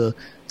half of the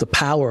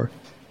power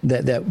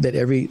that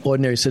every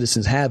ordinary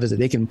citizens have, is that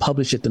they can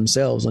publish it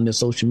themselves on their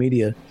social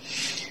media.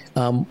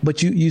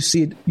 But you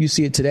see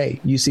it today.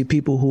 You see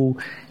people who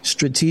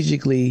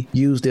strategically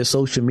use their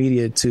social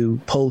media to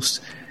post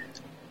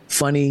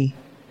funny,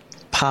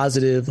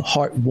 positive,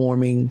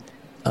 heartwarming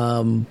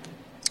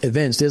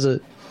events. There's a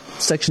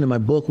section in my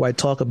book where I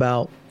talk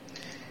about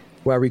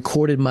where I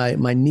recorded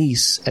my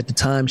niece. At the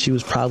time, she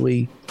was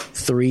probably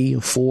 3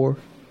 or 4,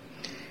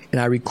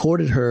 and I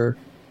recorded her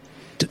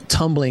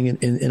tumbling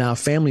in our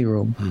family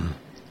room.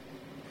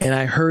 And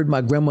I heard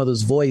my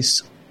grandmother's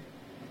voice,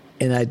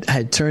 and I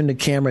had turned the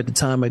camera at the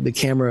time. The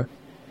camera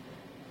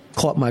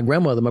caught my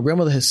grandmother. My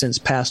grandmother has since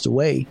passed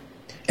away.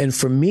 And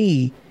for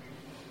me,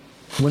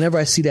 whenever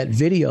I see that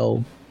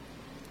video,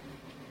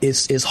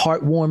 it's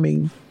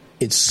heartwarming,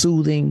 it's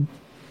soothing.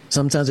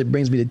 Sometimes it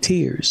brings me to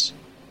tears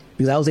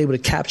because I was able to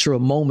capture a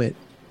moment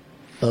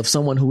of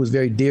someone who was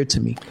very dear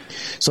to me.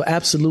 So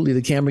absolutely,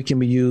 the camera can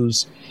be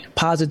used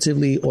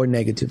positively or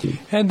negatively.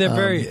 And they're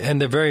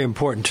very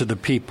important to the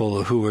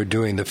people who are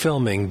doing the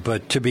filming.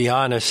 But to be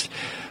honest,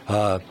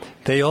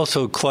 they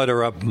also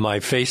clutter up my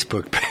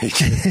Facebook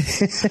page.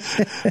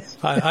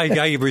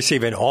 I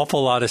receive an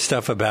awful lot of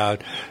stuff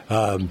about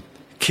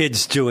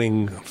kids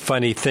doing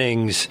funny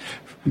things.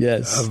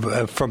 Yes,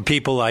 from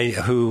people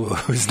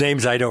whose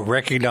names I don't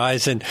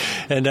recognize, and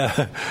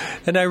I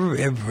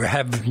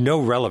have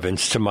no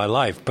relevance to my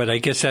life. But I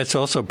guess that's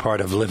also part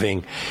of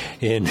living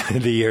in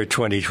the year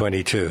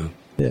 2022.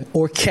 Yeah.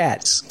 Or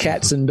cats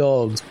and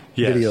dogs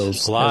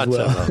videos. Lots as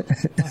well.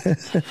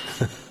 of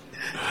them.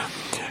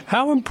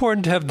 How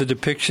important have the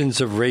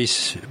depictions of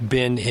race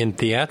been in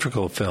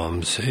theatrical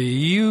films?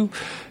 You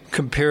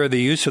compare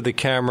the use of the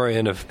camera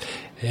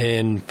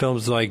in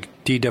films like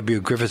D.W.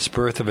 Griffith's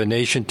Birth of a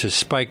Nation to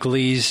Spike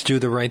Lee's Do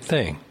the Right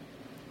Thing.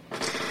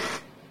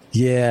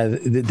 Yeah,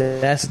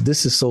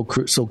 this is so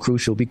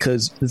crucial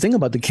because the thing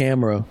about the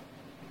camera,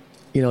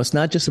 it's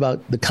not just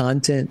about the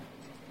content,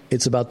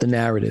 it's about the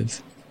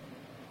narrative.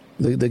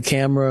 The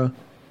camera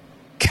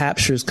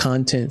captures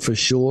content for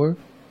sure,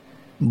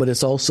 but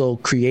it's also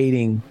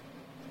creating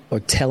or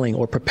telling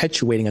or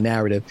perpetuating a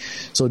narrative.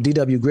 So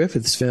D.W.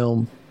 Griffith's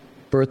film,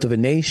 Birth of a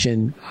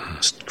Nation,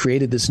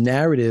 created this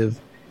narrative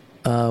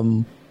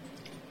of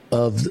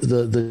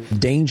the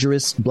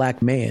dangerous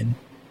black man,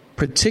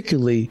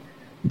 particularly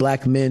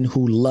black men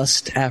who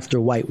lust after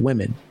white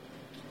women.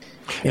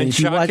 And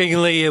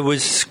shockingly, it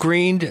was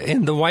screened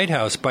in the White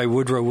House by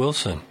Woodrow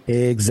Wilson.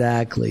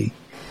 Exactly,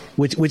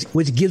 which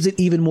gives it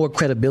even more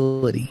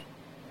credibility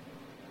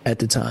at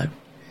the time.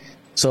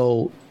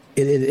 So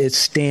it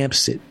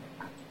stamps it.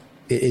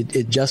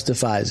 It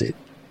justifies it.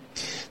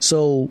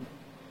 So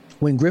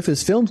when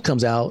Griffith's film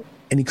comes out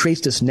and he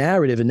creates this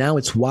narrative and now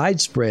it's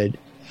widespread,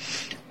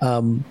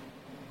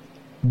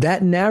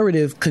 that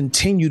narrative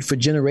continued for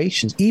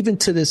generations, even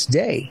to this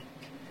day,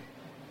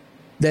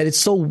 that it's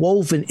so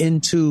woven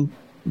into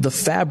the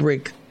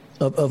fabric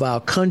of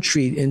our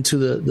country, into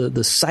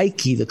the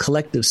psyche, the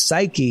collective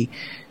psyche,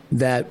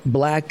 that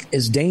black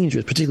is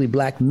dangerous, particularly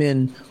black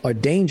men are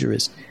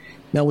dangerous.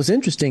 Now, what's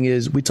interesting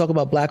is we talk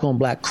about black on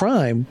black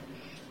crime.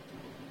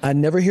 I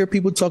never hear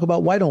people talk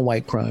about white on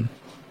white crime.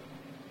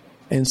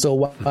 And so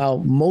while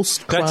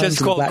most crimes... That's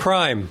just called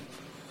crime.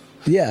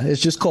 Yeah,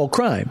 it's just called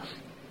crime.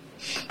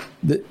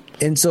 But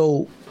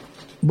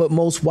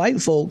most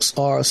white folks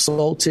are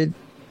assaulted,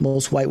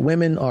 most white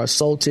women are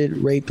assaulted,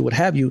 raped, what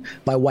have you,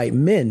 by white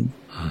men,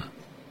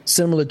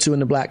 similar to in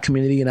the black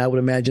community, and I would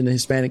imagine the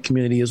Hispanic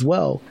community as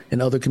well,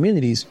 and other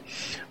communities.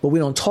 But we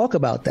don't talk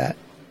about that.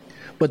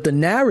 But the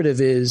narrative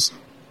is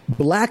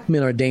black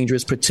men are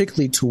dangerous,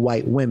 particularly to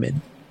white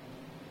women.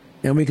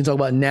 And we can talk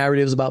about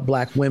narratives about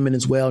black women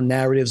as well,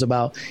 narratives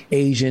about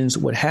Asians,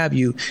 what have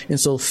you. And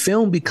so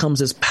film becomes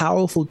this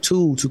powerful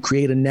tool to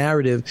create a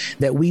narrative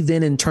that we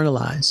then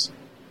internalize.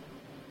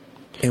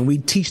 And we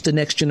teach the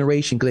next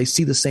generation because they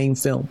see the same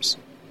films.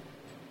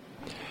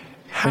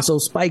 And so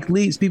Spike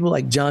Lee, people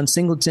like John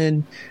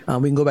Singleton,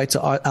 we can go back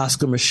to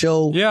Oscar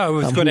Micheaux. Yeah, I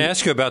was going to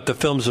ask you about the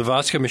films of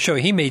Oscar Micheaux.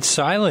 He made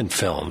silent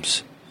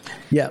films.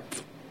 Yeah.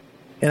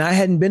 And I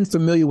hadn't been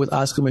familiar with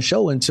Oscar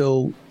Micheaux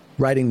until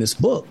writing this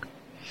book.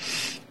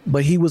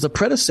 But he was a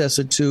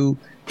predecessor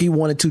he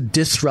wanted to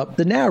disrupt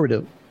the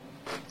narrative.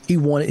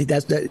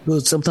 That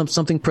was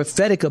something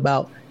prophetic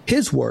about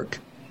his work.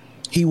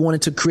 He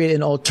wanted to create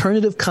an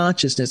alternative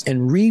consciousness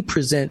and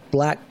represent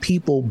black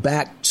people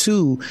back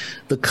to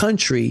the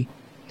country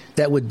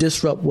that would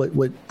disrupt what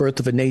Birth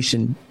of a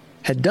Nation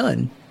had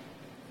done.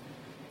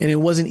 And it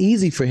wasn't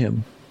easy for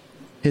him.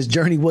 His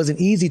journey wasn't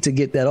easy to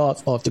get that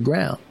off the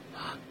ground.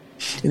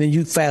 And then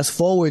you fast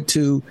forward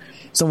to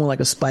someone like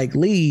a Spike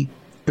Lee,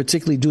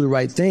 particularly Do the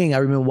Right Thing. I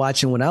remember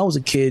watching when I was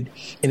a kid,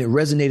 and it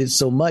resonated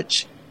so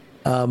much.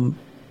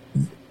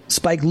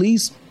 Spike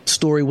Lee's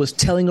story was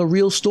telling a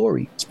real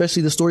story,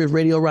 especially the story of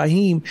Radio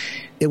Raheem.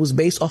 It was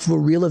based off of a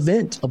real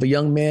event of a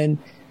young man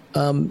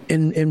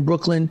in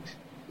Brooklyn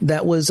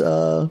that was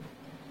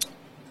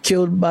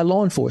killed by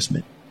law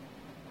enforcement.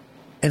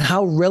 And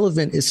how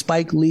relevant is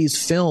Spike Lee's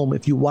film,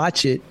 if you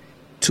watch it,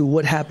 to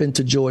what happened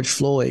to George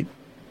Floyd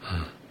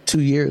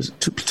 2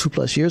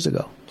 plus years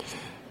ago?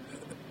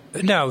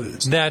 Now,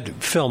 that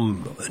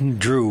film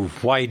drew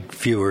white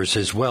viewers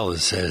as well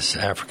as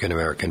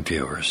African-American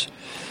viewers.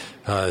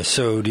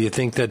 So do you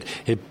think that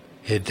it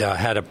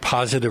had a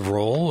positive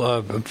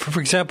role?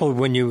 For example,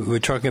 when you were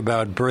talking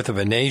about Birth of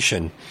a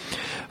Nation,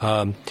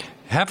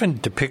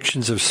 haven't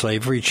depictions of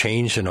slavery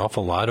changed an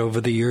awful lot over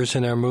the years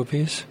in our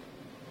movies?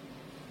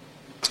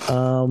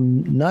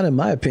 Not in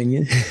my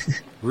opinion.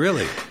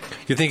 Really?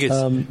 You think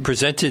it's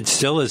presented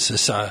still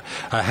as a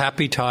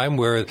happy time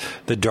where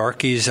the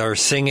darkies are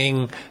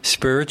singing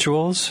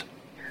spirituals?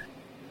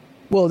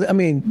 Well, I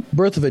mean,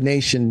 Birth of a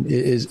Nation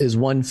is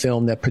one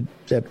film that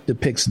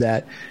depicts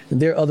that.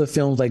 And there are other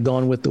films like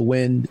Gone with the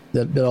Wind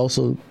that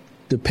also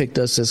depict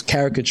us as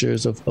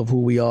caricatures of who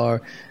we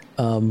are.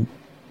 And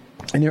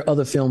there are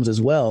other films as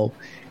well.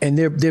 And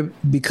they're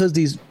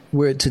because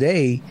we're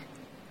today,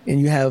 and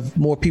you have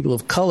more people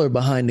of color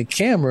behind the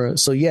camera.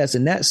 So yes,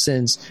 in that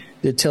sense,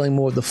 they're telling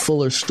more of the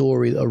fuller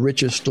story, a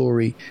richer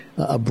story,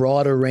 a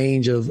broader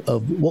range of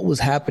what was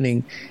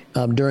happening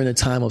during the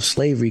time of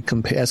slavery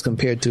as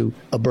compared to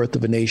A Birth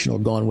of a Nation or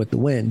Gone with the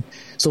Wind.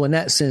 So in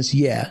that sense,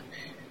 yeah.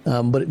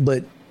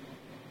 But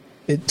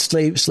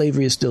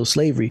slavery is still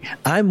slavery.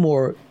 I'm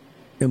more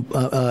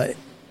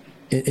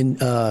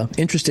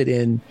interested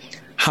in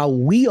how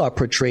we are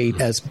portrayed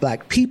as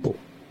Black people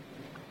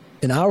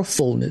in our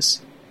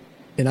fullness,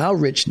 in our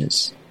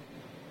richness,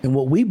 and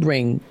what we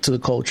bring to the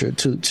culture,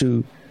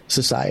 to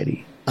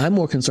society. I'm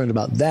more concerned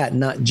about that,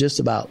 not just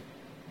about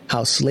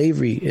how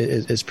slavery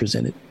is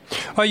presented.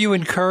 Are you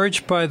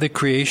encouraged by the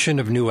creation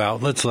of new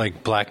outlets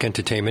like Black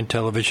Entertainment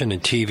Television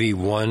and TV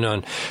One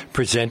on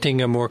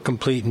presenting a more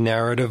complete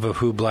narrative of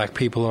who Black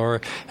people are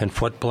and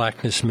what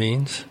Blackness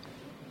means?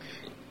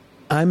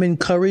 I'm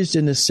encouraged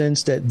in the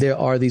sense that there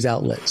are these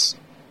outlets.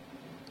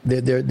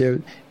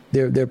 There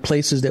are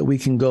places that we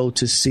can go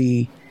to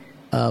see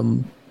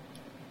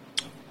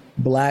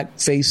Black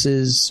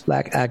faces,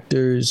 Black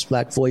actors,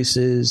 Black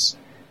voices,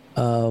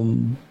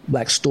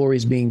 Black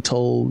stories being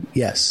told.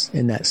 Yes,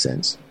 in that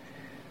sense.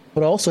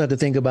 But I also have to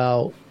think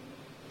about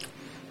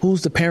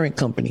who's the parent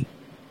company,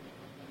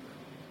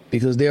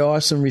 because there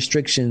are some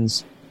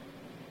restrictions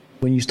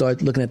when you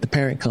start looking at the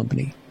parent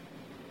company.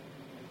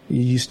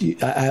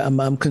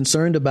 I'm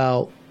concerned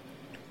about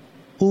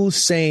who's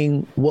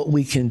saying what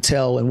we can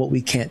tell and what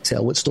we can't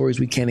tell, what stories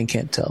we can and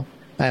can't tell.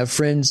 I have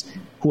friends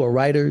who are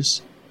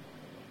writers,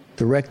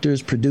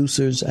 directors,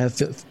 producers. I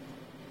have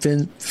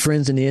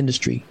friends in the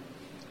industry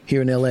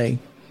here in LA.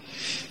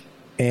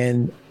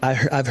 And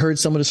I've heard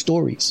some of the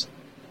stories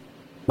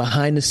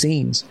behind the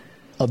scenes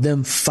of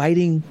them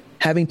fighting,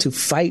 having to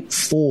fight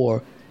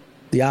for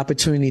the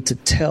opportunity to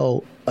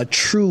tell a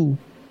true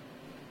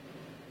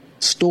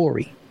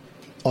story,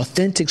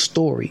 authentic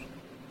story,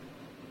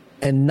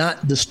 and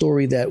not the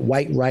story that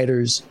white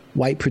writers,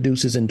 white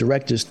producers, and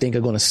directors think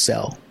are going to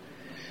sell.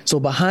 So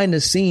behind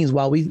the scenes,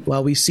 while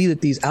we see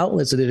that these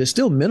outlets, they're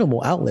still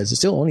minimal outlets, it's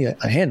still only a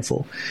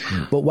handful.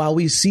 But while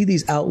we see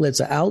these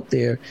outlets are out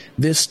there,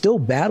 there's still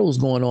battles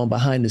going on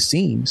behind the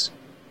scenes,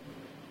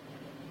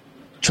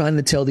 trying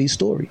to tell these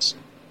stories.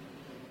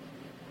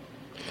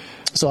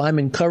 So I'm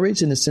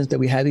encouraged in the sense that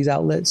we have these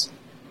outlets,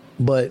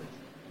 but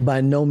by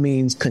no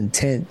means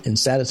content and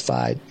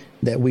satisfied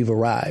that we've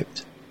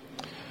arrived.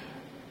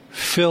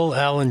 Phil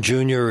Allen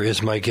Jr.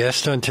 is my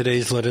guest on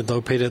today's Let It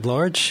Lopate at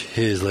Large.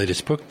 His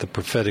latest book, The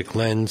Prophetic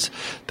Lens,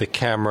 The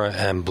Camera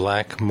and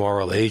Black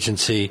Moral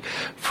Agency,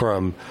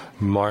 From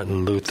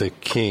Martin Luther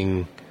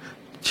King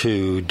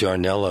to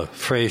Darnella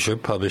Frazier,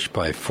 published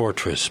by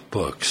Fortress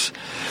Books.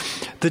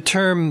 The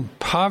term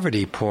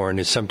poverty porn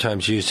is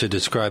sometimes used to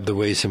describe the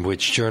ways in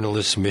which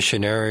journalists,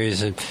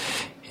 missionaries, and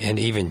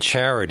even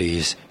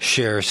charities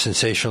share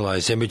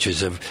sensationalized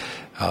images of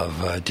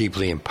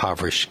deeply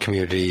impoverished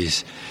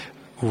communities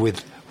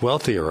with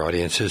wealthier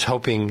audiences,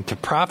 hoping to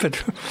profit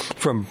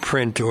from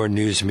print or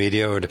news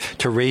media or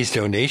to raise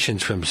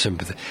donations from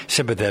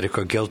sympathetic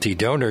or guilty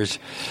donors.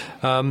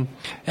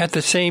 At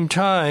the same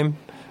time,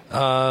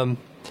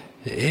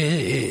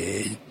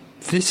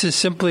 this is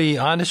simply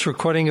honest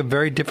recording of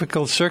very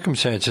difficult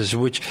circumstances,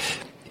 which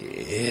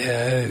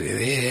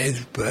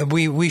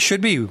we should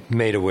be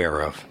made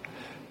aware of.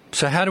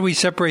 So how do we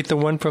separate the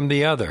one from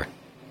the other?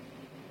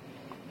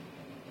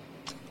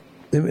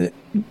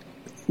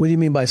 What do you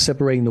mean by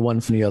separating the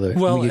one from the other?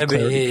 Well, I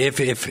mean,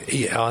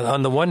 if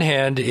on the one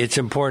hand, it's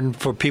important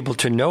for people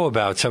to know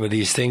about some of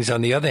these things.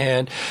 On the other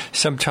hand,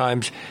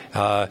 sometimes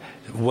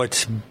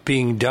what's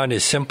being done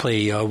is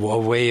simply a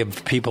way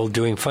of people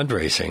doing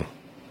fundraising.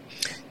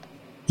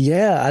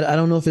 Yeah, I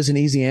don't know if it's an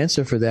easy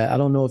answer for that. I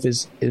don't know if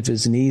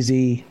it's an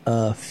easy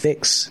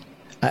fix.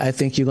 I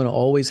think you're going to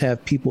always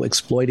have people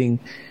exploiting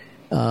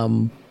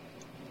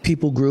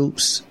people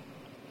groups,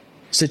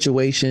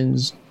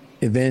 situations,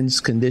 events,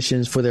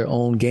 conditions for their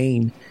own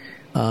gain.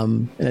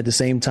 And at the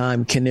same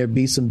time, can there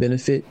be some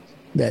benefit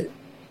that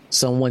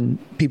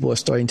people are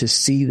starting to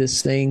see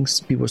these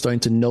things? People are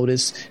starting to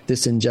notice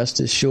this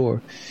injustice?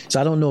 Sure.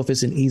 So I don't know if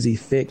it's an easy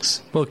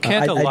fix. Well,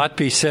 can't a lot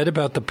be said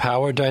about the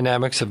power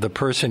dynamics of the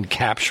person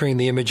capturing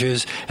the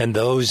images and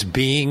those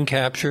being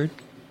captured?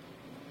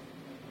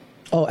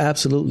 Oh,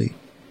 absolutely.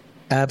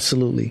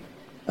 Absolutely.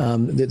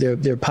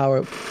 There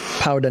are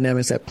power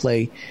dynamics at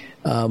play.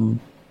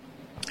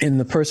 And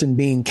the person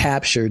being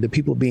captured, the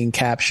people being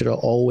captured are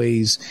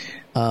always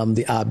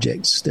the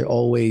objects.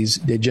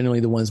 They're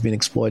generally the ones being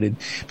exploited.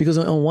 Because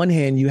on one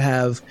hand, you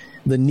have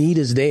the need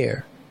is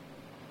there.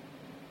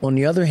 On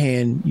the other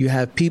hand, you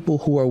have people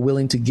who are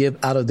willing to give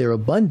out of their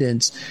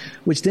abundance,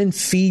 which then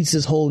feeds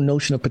this whole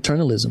notion of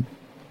paternalism.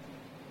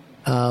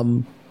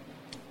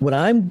 What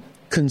I'm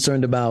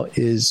concerned about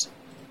is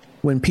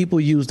when people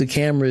use the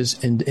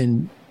cameras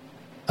and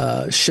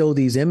show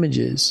these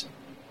images,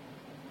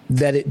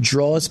 that it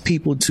draws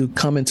people to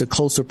come into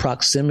closer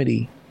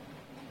proximity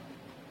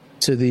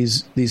to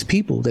these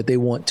people that they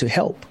want to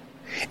help,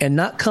 and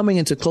not coming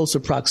into closer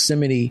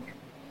proximity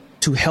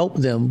to help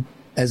them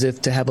as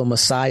if to have a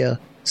Messiah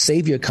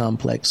savior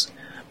complex,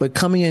 but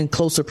coming in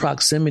closer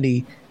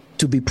proximity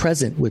to be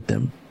present with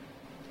them.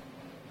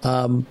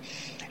 And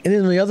in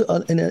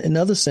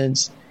another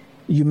sense,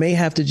 you may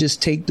have to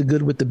just take the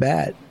good with the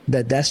bad.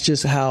 That's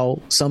just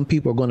how some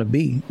people are going to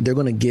be. They're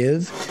going to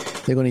give.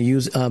 They're going to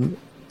use.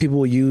 People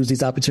will use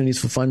these opportunities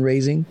for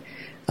fundraising,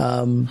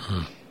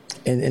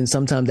 and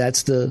sometimes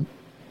that's the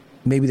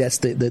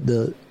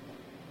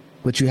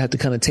what you have to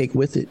kind of take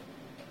with it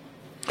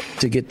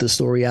to get the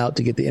story out,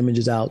 to get the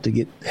images out, to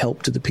get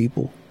help to the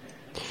people.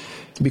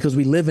 Because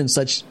we live in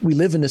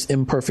this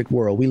imperfect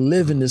world. We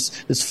live in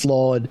this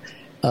flawed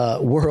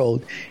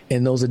world,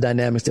 and those are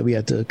dynamics that we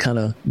have to kind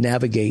of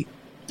navigate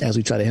as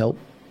we try to help.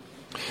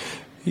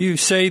 You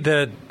say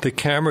that the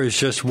camera is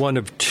just one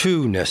of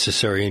two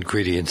necessary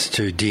ingredients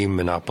to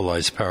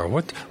demonopolize power.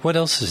 What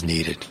else is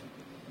needed?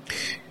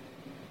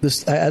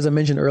 As I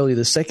mentioned earlier,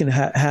 the second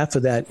half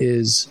of that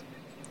is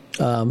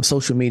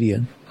social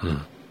media.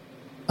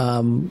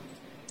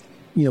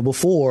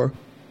 Before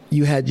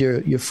you had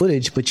your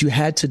footage, but you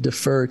had to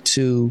defer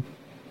to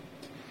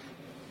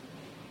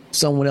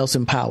someone else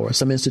in power,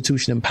 some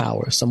institution in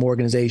power, some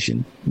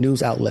organization,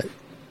 news outlet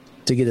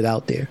to get it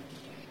out there.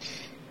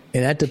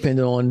 And that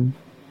depended on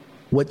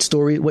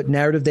what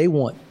narrative they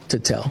want to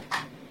tell.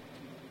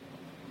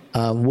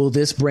 Will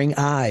this bring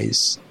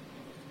eyes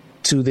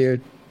to their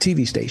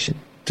TV station,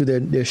 to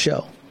their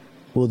show?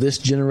 Will this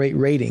generate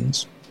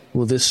ratings?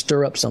 Will this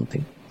stir up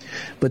something?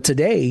 But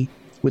today,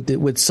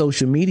 with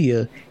social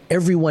media,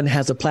 everyone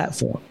has a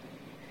platform.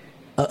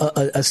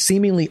 A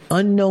seemingly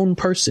unknown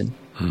person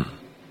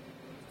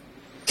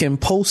can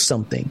post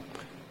something,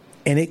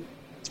 and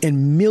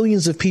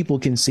millions of people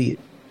can see it.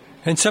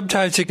 And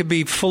sometimes it can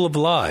be full of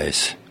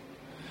lies.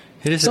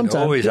 It isn't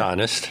always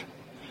honest.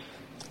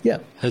 Yeah.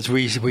 As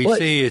we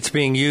see, it's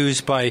being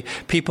used by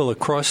people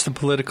across the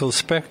political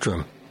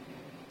spectrum.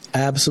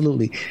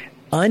 Absolutely.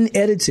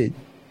 Unedited,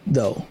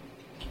 though.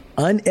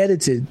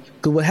 Unedited.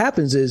 Because what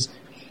happens is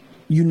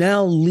you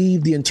now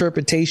leave the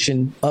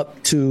interpretation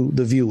up to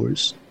the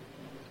viewers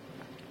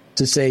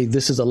to say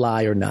this is a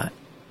lie or not,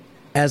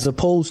 as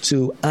opposed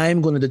to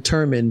I'm going to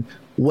determine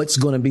what's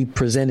going to be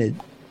presented.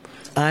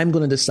 I'm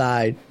going to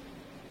decide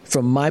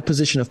from my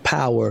position of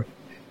power,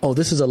 oh,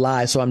 this is a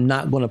lie, so I'm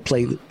not going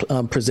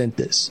to present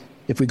this.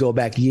 If we go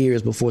back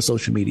years before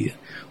social media,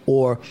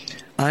 or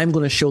I'm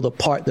going to show the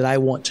part that I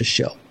want to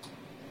show.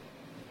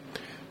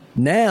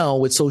 Now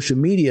with social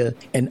media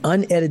and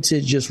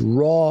unedited, just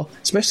raw,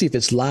 especially if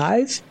it's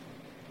live,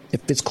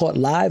 if it's caught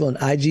live on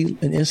IG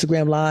and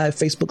Instagram Live,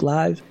 Facebook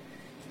Live,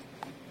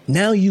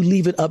 now you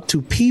leave it up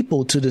to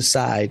people to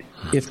decide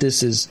if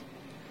this is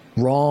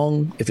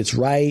wrong, if it's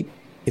right,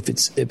 if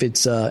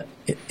it's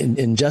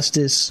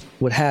injustice,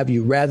 what have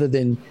you, rather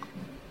than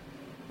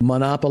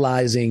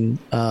monopolizing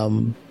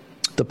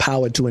the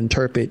power to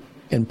interpret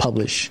and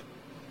publish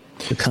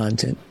the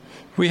content.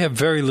 We have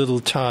very little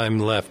time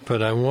left,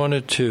 but I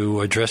wanted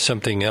to address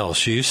something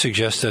else. You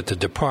suggest that the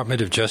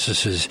Department of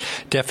Justice's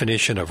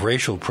definition of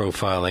racial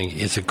profiling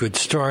is a good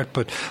start,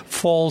 but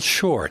falls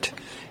short.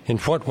 In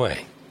what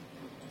way?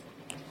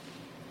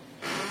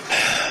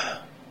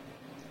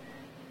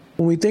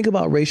 When we think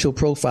about racial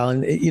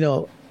profiling,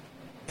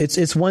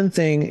 it's one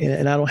thing,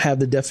 and I don't have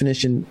the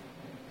definition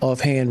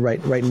offhand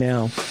right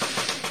now,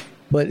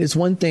 but it's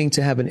one thing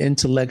to have an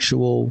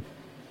intellectual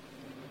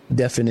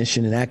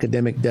definition, an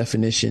academic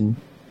definition,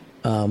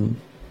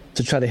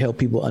 to try to help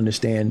people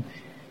understand.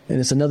 And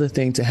it's another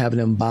thing to have an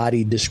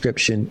embodied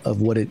description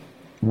of what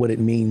it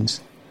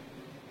means.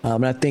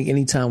 And I think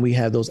anytime we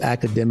have those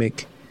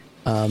academic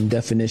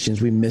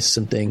definitions, we miss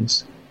some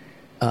things.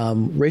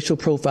 Racial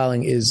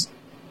profiling is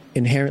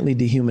inherently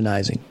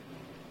dehumanizing.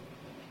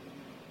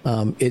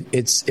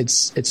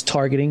 It's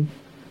targeting.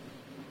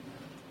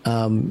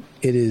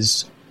 It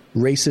is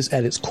racist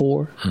at its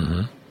core.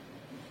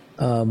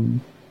 Mm-hmm.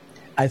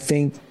 I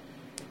think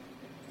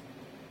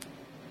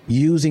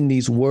using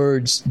these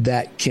words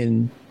that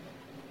can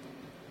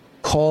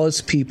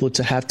cause people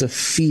to have to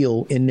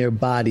feel in their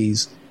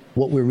bodies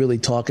what we're really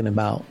talking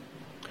about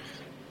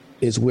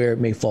is where it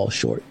may fall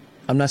short.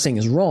 I'm not saying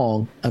it's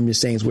wrong. I'm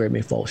just saying it's where it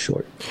may fall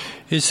short.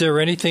 Is there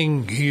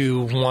anything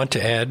you want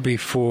to add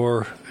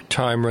before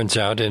time runs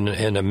out in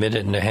a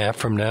minute and a half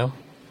from now?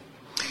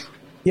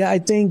 Yeah, I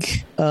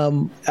think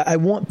I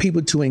want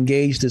people to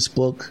engage this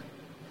book.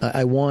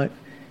 I want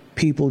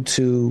people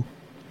to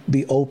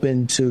be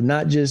open to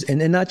not just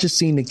and not just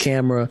seeing the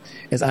camera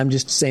as I'm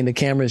just saying the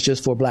camera is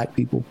just for Black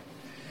people.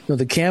 No,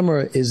 the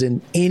camera is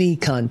in any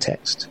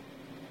context.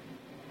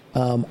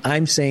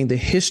 I'm saying the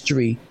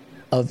history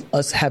of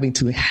us having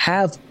to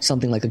have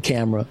something like a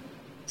camera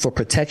for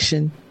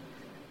protection,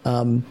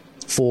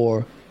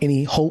 for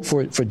any hope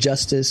for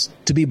justice,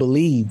 to be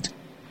believed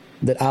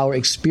that our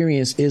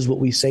experience is what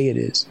we say it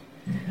is.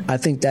 I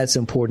think that's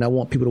important. I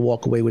want people to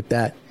walk away with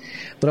that.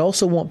 But I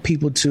also want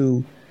people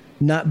to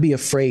not be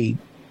afraid,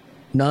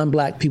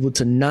 non-Black people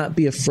to not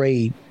be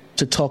afraid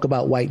to talk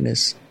about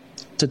whiteness,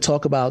 to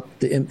talk about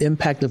the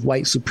impact of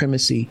white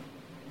supremacy,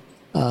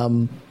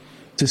 to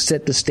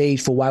set the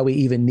stage for why we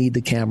even need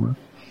the camera.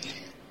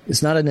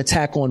 It's not an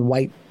attack on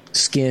white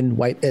skin,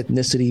 white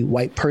ethnicity,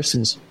 white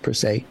persons per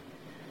se,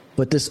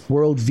 but this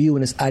worldview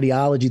and this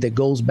ideology that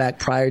goes back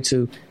prior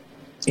to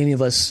any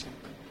of us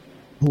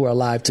who are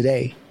alive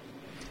today.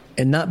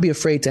 And not be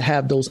afraid to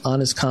have those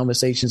honest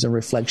conversations and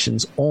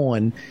reflections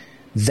on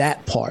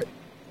that part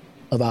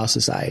of our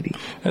society.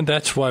 And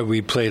that's why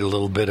we played a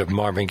little bit of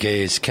Marvin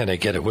Gaye's Can I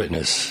Get a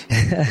Witness?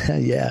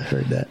 Yeah, I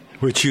heard that.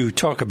 Which you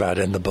talk about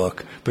in the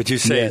book. But you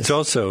say It's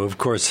also, of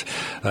course,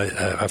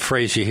 a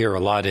phrase you hear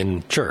a lot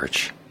in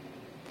church.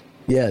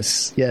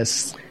 Yes.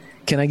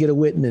 Can I get a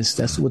witness?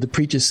 That's what the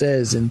preacher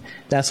says. And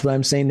that's what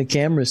I'm saying the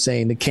camera is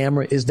saying. The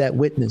camera is that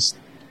witness.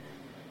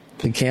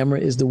 The camera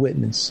is the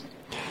witness.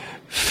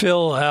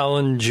 Phil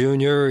Allen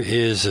Jr.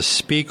 is a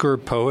speaker,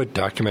 poet,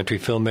 documentary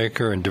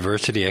filmmaker, and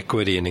diversity,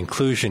 equity, and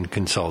inclusion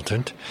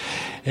consultant.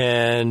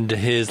 And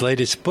his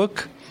latest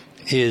book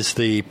is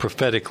The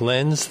Prophetic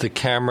Lens, The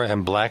Camera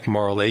and Black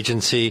Moral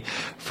Agency,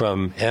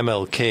 From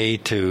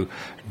MLK to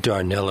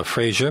Darnella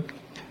Frazier,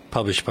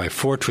 published by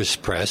Fortress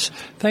Press.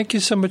 Thank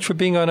you so much for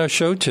being on our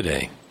show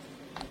today.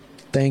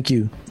 Thank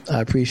you.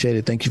 I appreciate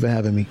it. Thank you for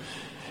having me.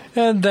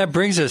 And that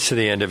brings us to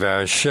the end of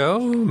our show.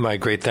 My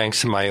great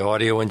thanks to my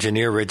audio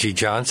engineer, Reggie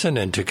Johnson,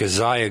 and to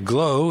Keziah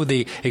Glow,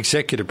 the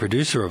executive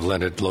producer of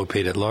Leonard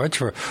Lopate at Large,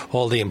 for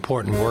all the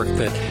important work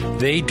that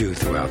they do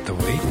throughout the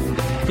week.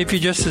 If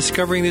you're just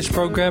discovering this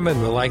program and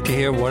would like to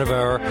hear one of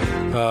our,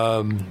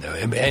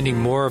 any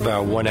more of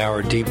our 1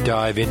 hour deep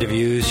dive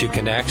interviews, you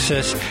can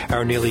access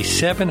our nearly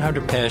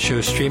 700 past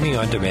shows streaming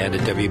on demand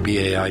at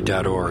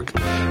WBAI.org.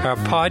 Our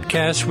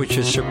podcast, which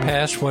has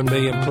surpassed 1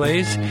 million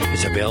plays,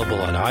 is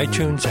available on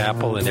iTunes,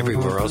 Apple, and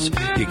everywhere else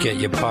you get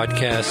your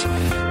podcasts. You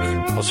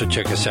can also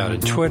check us out on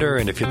Twitter,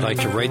 and if you'd like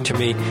to write to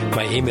me,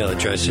 my email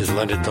address is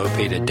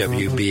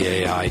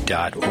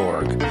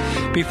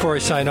leonardlopate@WBAI.org. Before I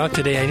sign off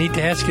today, I need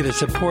to ask you to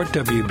support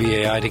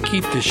WBAI to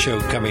keep this show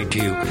coming to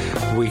you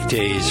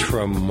weekdays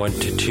from 1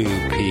 to 2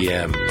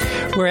 p.m.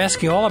 We're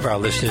asking all of our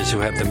listeners who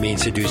have the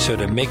means to do so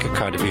to make a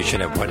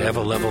contribution at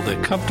whatever level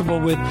they're comfortable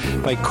with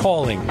by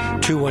calling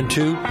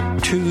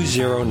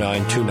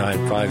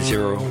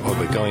 212-209-2950 or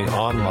by going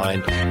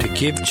online to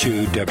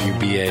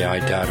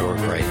give2WBAI.org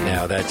right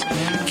now. That's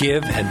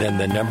give and then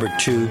the number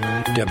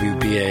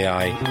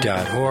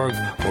 2WBAI.org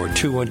or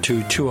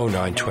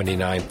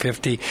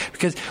 212-209-2950,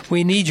 because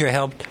we need your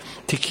help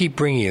to keep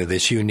bringing you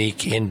this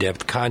unique,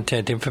 in-depth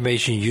content,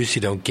 information you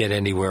usually don't get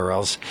anywhere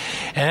else.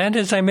 And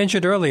as I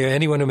mentioned earlier,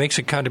 anyone who makes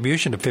a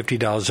contribution of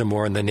 $50 or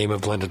more in the name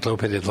of Leonard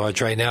Lopate at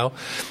Large right now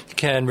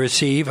can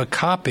receive a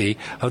copy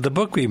of the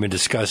book we've been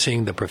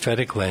discussing, The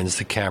Prophetic Lens,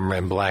 The Camera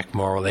and Black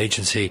Moral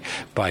Agency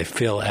by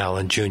Phil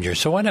Allen Jr.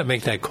 So why not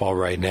make that call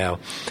right now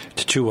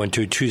to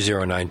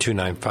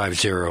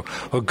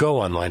 212-209-2950 or go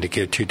online to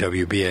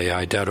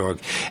give2WBAI.org.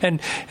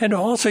 And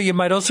also, you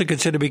might also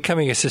consider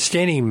becoming a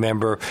sustaining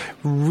member.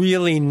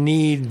 Really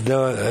need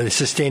the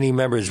sustaining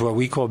members, what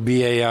we call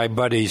BAI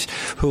buddies,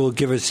 who will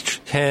give us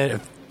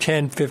 10,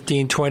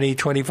 15, 20,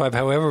 25,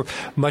 however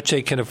much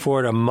they can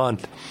afford a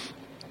month.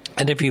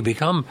 And if you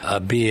become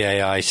a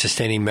BAI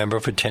sustaining member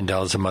for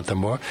 $10 a month or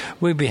more,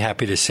 we'd be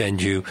happy to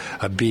send you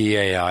a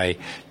BAI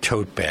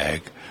tote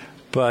bag.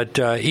 But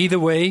either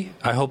way,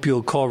 I hope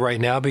you'll call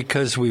right now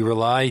because we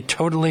rely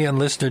totally on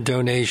listener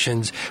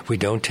donations. We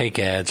don't take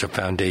ads or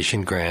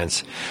foundation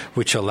grants,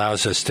 which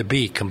allows us to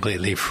be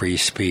completely free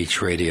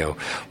speech radio.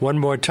 One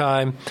more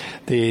time,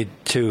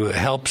 to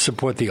help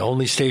support the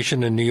only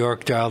station in New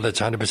York dial that's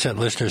 100%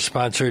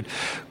 listener-sponsored,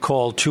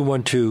 call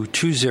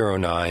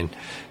 212-209-2950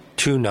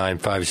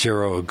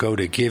 or go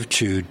to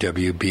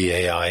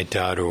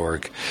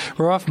give2wbai.org.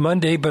 We're off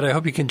Monday, but I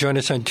hope you can join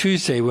us on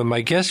Tuesday when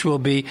my guest will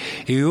be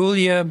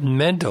Yulia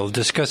Mendel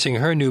discussing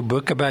her new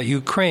book about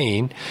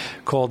Ukraine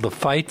called The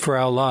Fight for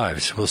Our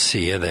Lives. We'll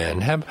see you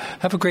then.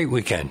 Have a great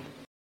weekend.